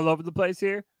all over the place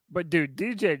here, but dude,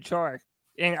 DJ Chark,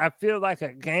 and I feel like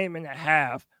a game and a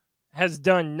half, has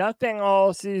done nothing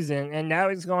all season, and now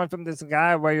he's going from this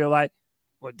guy where you're like,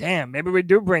 well, damn, maybe we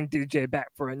do bring DJ back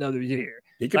for another year.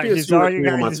 He could be a steward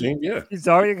on my team, yeah. He's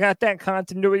already got that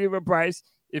continuity with Bryce.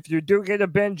 If you do get a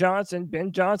Ben Johnson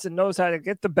knows how to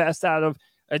get the best out of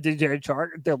a DJ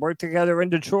Chark. They work together in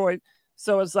Detroit.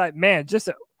 So it's like, man,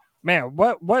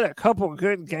 what a couple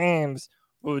good games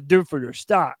will do for your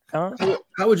stock, huh?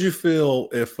 How would you feel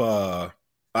if I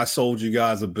sold you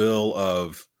guys a bill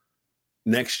of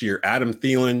next year, Adam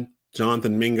Thielen,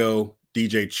 Jonathan Mingo,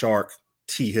 DJ Chark,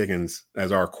 T. Higgins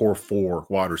as our core 4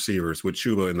 wide receivers with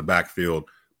Chuba in the backfield,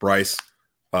 Bryce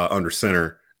under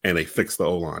center, and they fix the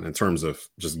O-line in terms of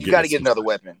just you got to get another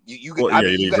weapon. You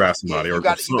need to draft somebody. You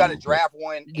got to draft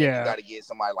one. Yeah, you got to get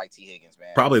somebody like T. Higgins, man.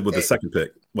 Probably with the second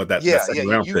pick, that second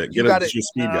round pick. Get a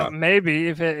speed guy. Maybe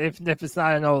if it's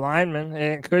not an O-lineman,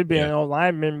 it could be an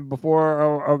O-lineman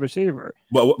before a receiver.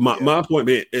 Well, my point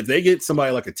being, if they get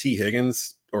somebody like a T.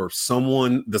 Higgins or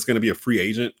someone that's going to be a free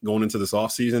agent going into this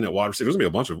offseason at wide receiver, there's going to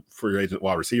be a bunch of free agent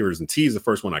wide receivers, and T is the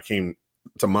first one I came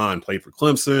to mind. Played for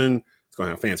Clemson. He's going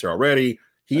to have fancy already.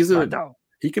 He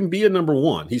can be a number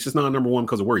 1. He's just not a number 1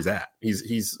 because of where he's at.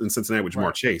 He's in Cincinnati with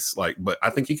Jamar Chase. But I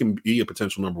think he can be a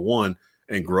potential number 1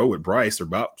 and grow with Bryce. They're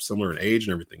about similar in age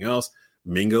and everything else.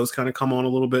 Mingo's kind of come on a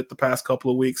little bit the past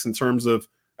couple of weeks in terms of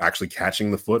actually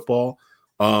catching the football.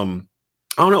 I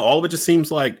don't know. All of it just seems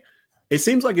like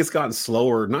it's gotten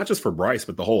slower, not just for Bryce,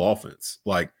 but the whole offense.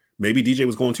 Like maybe DJ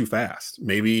was going too fast.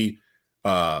 Maybe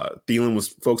Thielen was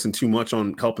focusing too much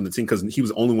on helping the team because he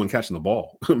was the only one catching the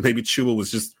ball. Maybe Chuba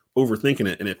was just overthinking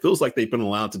it. And it feels like they've been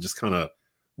allowed to just kind of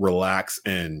relax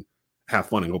and have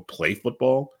fun and go play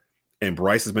football. And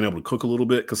Bryce has been able to cook a little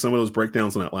bit because some of those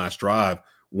breakdowns on that last drive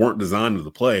weren't designed to the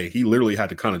play. He literally had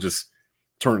to kind of just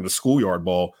turn it to schoolyard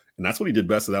ball. And that's what he did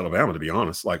best at Alabama, to be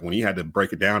honest. Like when he had to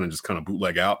break it down and just kind of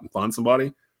bootleg out and find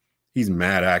somebody, he's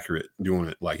mad accurate doing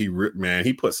it. Like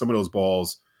he put some of those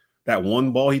balls, that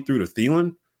one ball he threw to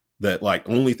Thielen that like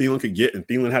only Thielen could get, and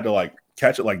Thielen had to like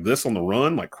catch it like this on the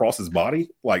run, like cross his body.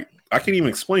 Like I can't even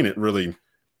explain it really.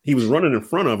 He was running in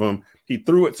front of him. He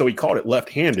threw it, so he caught it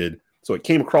left-handed. So it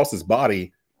came across his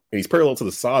body, and he's parallel to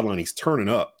the sideline. He's turning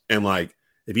up. And like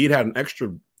if he had an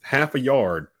extra half a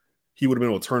yard, he would have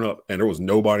been able to turn up, and there was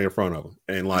nobody in front of him.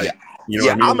 And like, you know,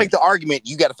 what I mean? I'll make the argument.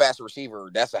 You got a faster receiver.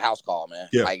 That's a house call, man.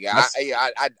 Yeah, like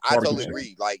I totally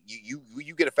agree. Like you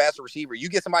get a faster receiver. You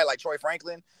get somebody like Troy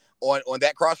Franklin on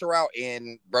that crosser route,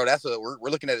 and bro, we're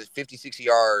looking at a 50-60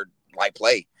 yard like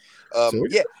play.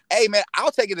 Hey man,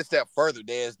 I'll take it a step further.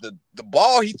 There's the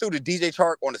ball he threw to DJ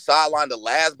Chark on the sideline. The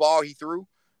last ball he threw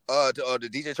to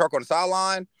DJ Chark on the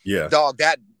sideline. Yeah, dog.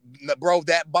 That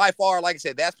by far, like I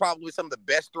said, that's probably some of the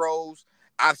best throws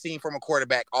I've seen from a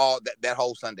quarterback all that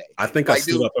whole Sunday. I think I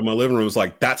stood up in my living room. Was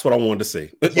like, that's what I wanted to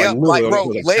see. Yeah,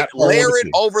 layer it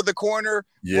over the corner,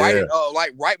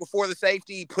 right before the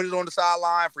safety, put it on the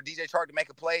sideline for DJ Chark to make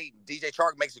a play. DJ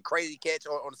Chark makes a crazy catch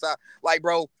on the side. Like,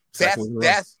 bro,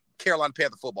 that's Carolina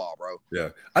Panther football, bro. Yeah,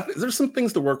 there's some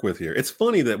things to work with here. It's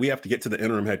funny that we have to get to the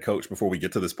interim head coach before we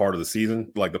get to this part of the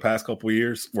season, like the past couple of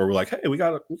years, where we're like, hey, we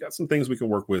got some things we can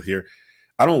work with here.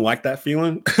 I don't like that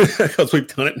feeling because we've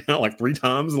done it now like 3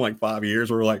 times in like 5 years.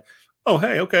 Where we're like, oh,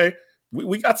 hey, okay,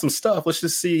 we got some stuff. Let's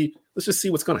just see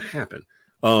what's going to happen.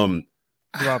 You want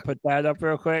to put that up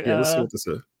real quick? Yeah, let's see what this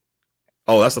is.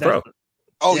 Oh, that's the throw.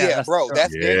 Oh yeah, bro,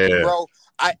 that's it, bro.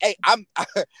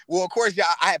 Well, of course,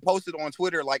 I had posted on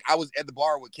Twitter, like I was at the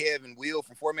bar with Kev and Will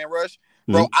from 4-Man Rush.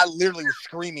 Bro, I literally was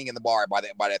screaming in the bar by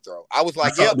that throw. I was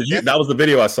like, "Yep." That was the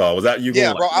video I saw. Was that you?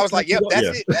 Yeah, bro. I was like, "Yep,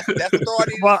 that's it. That's the throw I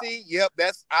needed to see." Yep,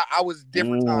 I was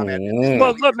different time at it.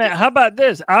 Well, look, man. How about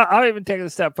this? I'll even take it a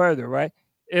step further. Right?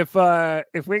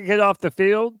 if we get off the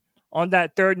field on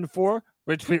that 3rd and 4,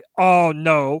 which we all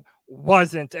know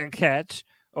wasn't a catch.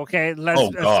 Okay, let's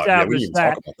establish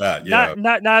that. Talk about that. Yeah.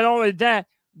 Not only that,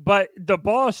 but the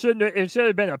ball should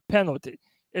have been a penalty.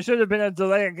 It should have been a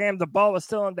delay of game. The ball was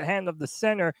still in the hand of the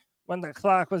center when the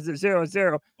clock was at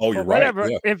 0-0. Oh, you're right.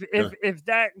 Yeah. If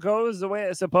that goes the way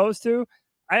it's supposed to,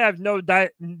 I have no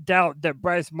doubt that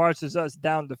Bryce marches us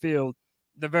down the field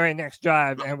the very next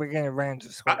drive, and we're getting Rams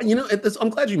to score. I'm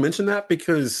glad you mentioned that,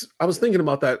 because I was thinking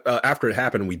about that after it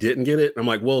happened and we didn't get it. I'm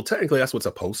like, well, technically that's what's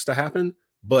supposed to happen.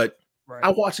 But I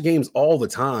watch games all the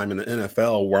time in the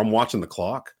NFL where I'm watching the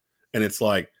clock, and it's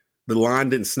like the line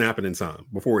didn't snap it in time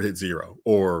before it hit 0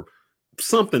 or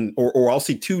something, or I'll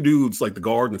see 2 dudes, like the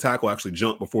guard and the tackle, actually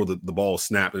jump before the ball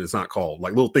snapped and it's not called.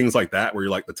 Like little things like that where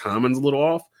you're like the timing's a little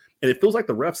off. And it feels like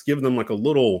the refs give them like a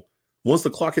little, once the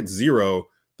clock hits 0,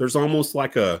 there's almost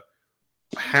like a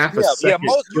half a second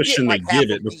cushion they give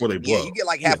it before they blow. Yeah, you get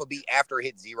like half a beat after it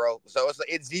hits 0. So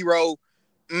it's 0.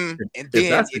 And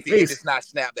then if it's not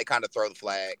snapped, they kind of throw the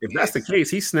flag. If that's the case,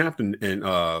 he snapped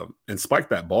and spiked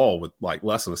that ball with like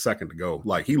less than a second to go.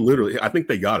 Like he literally, I think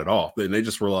they got it off. And they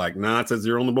just were like, nah, it says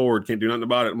 0 on the board. Can't do nothing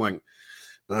about it. I'm like,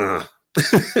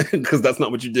 because that's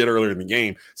not what you did earlier in the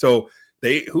game. So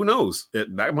who knows?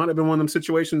 That might have been one of them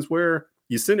situations where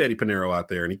you send Eddie Pinheiro out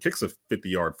there and he kicks a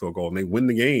 50-yard field goal and they win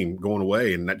the game going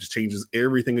away. And that just changes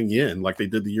everything again, like they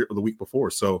did the week before.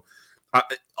 So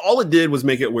all it did was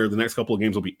make it where the next couple of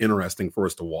games will be interesting for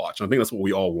us to watch. I think that's what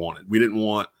we all wanted. We didn't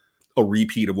want a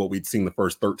repeat of what we'd seen the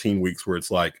first 13 weeks where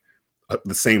it's like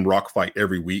the same rock fight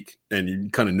every week and you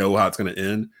kind of know how it's going to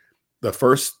end. The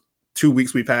first 2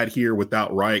 weeks we've had here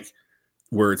without Reich,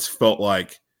 where it's felt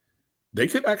like they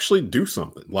could actually do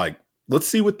something. Like, let's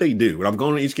see what they do. And I'm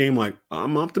going to each game like,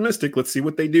 I'm optimistic. Let's see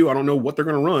what they do. I don't know what they're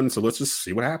going to run, so let's just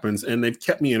see what happens. And they've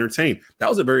kept me entertained. That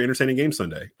was a very entertaining game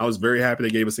Sunday. I was very happy they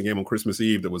gave us a game on Christmas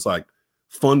Eve that was like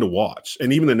fun to watch.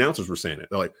 And even the announcers were saying it.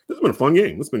 They're like, this has been a fun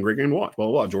game. This has been a great game to watch. Blah,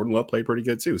 blah, blah. Jordan Love played pretty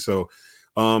good too. So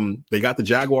they got the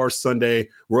Jaguars Sunday.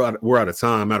 We're out of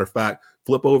time. Matter of fact,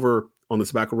 flip over on the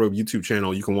Tobacco Road YouTube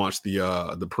channel. You can watch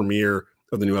the premiere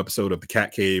of the new episode of The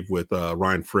Cat Cave with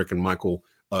Ryan Frick and Michael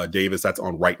Davis. That's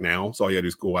on right now. So all you gotta do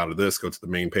is go out of this, go to the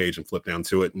main page and flip down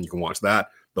to it, and you can watch that.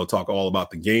 They'll talk all about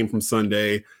the game from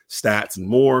Sunday, stats, and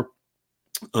more.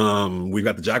 We've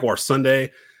got the Jaguars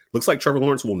Sunday. Looks like Trevor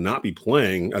Lawrence will not be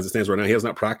playing as it stands right now. He has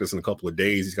not practiced in a couple of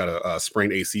days. He's got a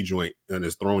sprained AC joint in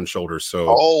his throwing shoulder.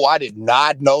 So I did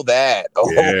not know that.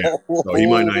 Yeah. So he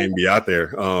might not even be out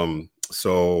there.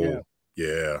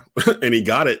 Yeah. And he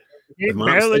got it. He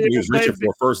was reaching for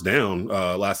a first down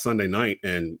last Sunday night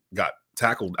and got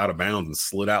tackled out of bounds and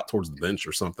slid out towards the bench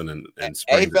or something. And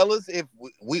hey, fellas, if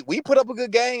we put up a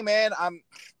good game, man,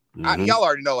 y'all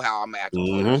already know how I'm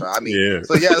acting.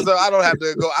 So, so I don't have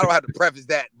to preface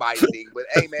that by anything. But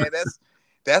hey, man,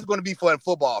 that's going to be fun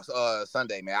football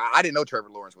Sunday, man. I didn't know Trevor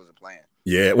Lawrence wasn't playing.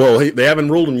 Yeah, well, they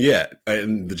haven't ruled him yet,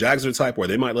 and the Jags are the type where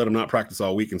they might let him not practice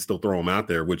all week and still throw him out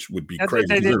there, which would be crazy.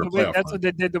 That's what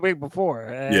they did the week before.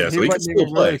 So he can still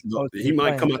play. He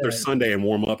might come out there Sunday and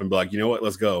warm up and be like, you know what,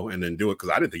 let's go, and then do it, because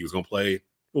I didn't think he was going to play.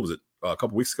 What was it, a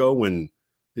couple weeks ago when did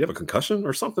he have a concussion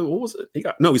or something? What was it?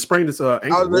 He sprained his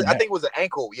ankle. I think it was an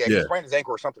ankle. Yeah, he sprained his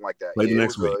ankle or something like that. Played the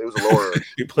next week. It was a lower.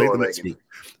 He played the next week.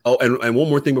 Oh, and one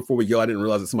more thing before we go, I didn't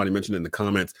realize that somebody mentioned it in the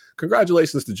comments.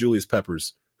 Congratulations to Julius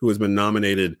Peppers, who has been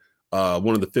nominated one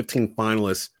of the 15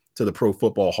 finalists to the Pro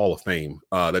Football Hall of Fame.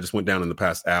 That just went down in the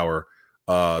past hour.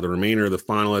 The remainder of the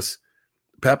finalists,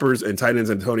 Peppers and tight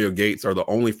ends Antonio Gates, are the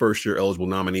only first-year eligible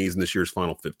nominees in this year's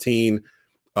final 15.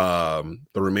 The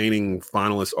remaining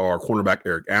finalists are cornerback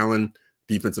Eric Allen,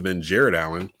 defensive end Jared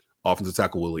Allen, offensive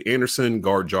tackle Willie Anderson,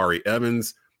 guard Jari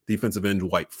Evans, defensive end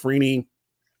Dwight Freeney,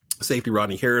 safety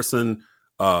Rodney Harrison,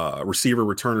 receiver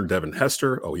returner Devin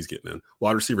Hester. Oh, he's getting in.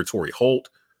 Wide receiver Torrey Holt.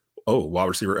 Oh, wide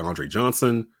receiver Andre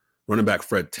Johnson, running back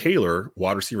Fred Taylor,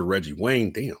 wide receiver Reggie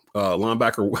Wayne. Damn.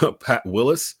 Linebacker Pat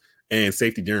Willis, and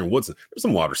safety Darren Woodson. There's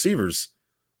some wide receivers.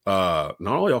 Not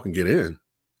all y'all can get in.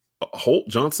 Holt,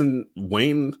 Johnson,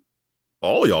 Wayne,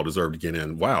 all y'all deserve to get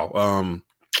in. Wow.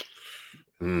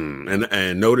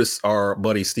 And notice our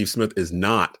buddy Steve Smith is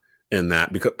not in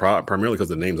that, because primarily because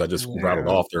the names I just rattled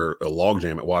off, they're a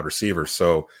logjam at wide receiver.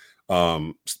 So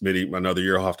maybe another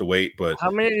year I'll have to wait. But how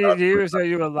many years are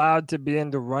you allowed to be in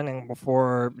the running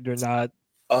before you're not?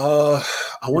 I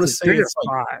want to say it's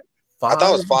like 5. I thought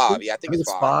it was 5. Yeah, I think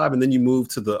it's 5. And then you move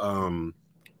to the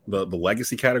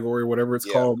legacy category or whatever it's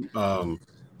called.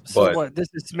 So what? This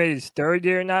is Smitty's 3rd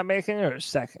year not making it, or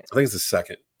 2nd? I think it's the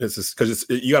 2nd. It's just because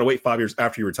you got to wait 5 years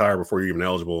after you retire before you're even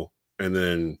eligible, and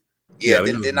then Yeah,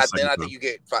 then I think you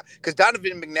get 5 because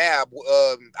Donovan McNabb.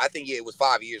 I think it was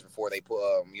 5 years before they put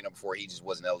before he just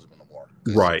wasn't eligible no more.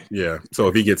 Right. Yeah. So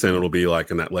if he gets in, it'll be like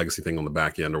in that legacy thing on the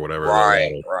back end or whatever.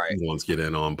 Right. Ones get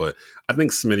in on, but I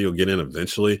think Smitty will get in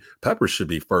eventually. Peppers should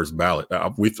be first ballot.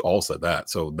 We've all said that,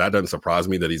 so that doesn't surprise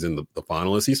me that he's in the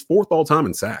finalists. He's 4th all time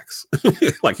in sacks.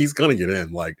 Like he's gonna get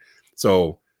in. Like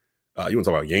so. You want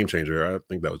to talk about a game changer? I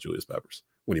think that was Julius Peppers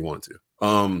when he wanted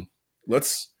to.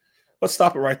 Let's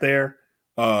stop it right there.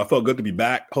 Felt good to be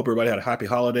back. Hope everybody had a happy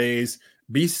holidays.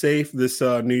 Be safe this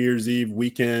New Year's Eve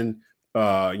weekend.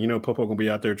 Popo gonna be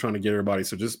out there trying to get everybody.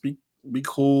 So just be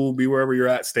cool. Be wherever you're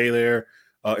at. Stay there.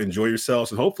 Enjoy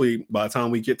yourselves. And hopefully by the time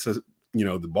we get to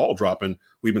the ball dropping,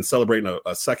 we've been celebrating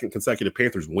a second consecutive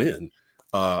Panthers win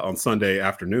on Sunday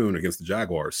afternoon against the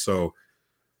Jaguars. So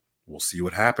we'll see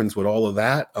what happens with all of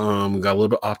that. Got a little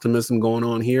bit of optimism going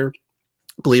on here.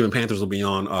 Believing Panthers will be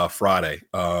on Friday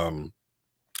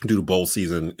due to bowl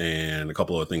season and a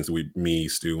couple of things that me,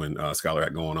 Stu, and Skylar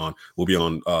had going on. We'll be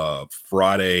on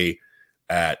Friday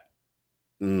at,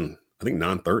 I think,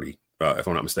 9:30, if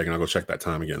I'm not mistaken. I'll go check that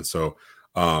time again. So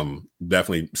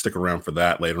definitely stick around for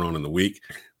that later on in the week.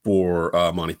 For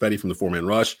Monty Fetty from the 4-Man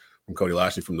Rush, from Cody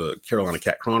Lashley from the Carolina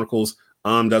Cat Chronicles,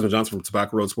 I'm Desmond Johnson from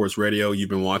Tobacco Road Sports Radio. You've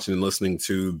been watching and listening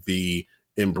to the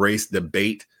Embrace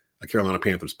Debate, a Carolina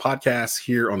Panthers podcast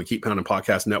here on the Keep Pounding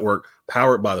Podcast Network,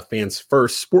 powered by the Fans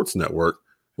First Sports Network.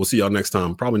 We'll see y'all next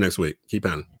time, probably next week. Keep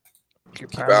pounding. Keep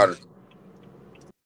pounding.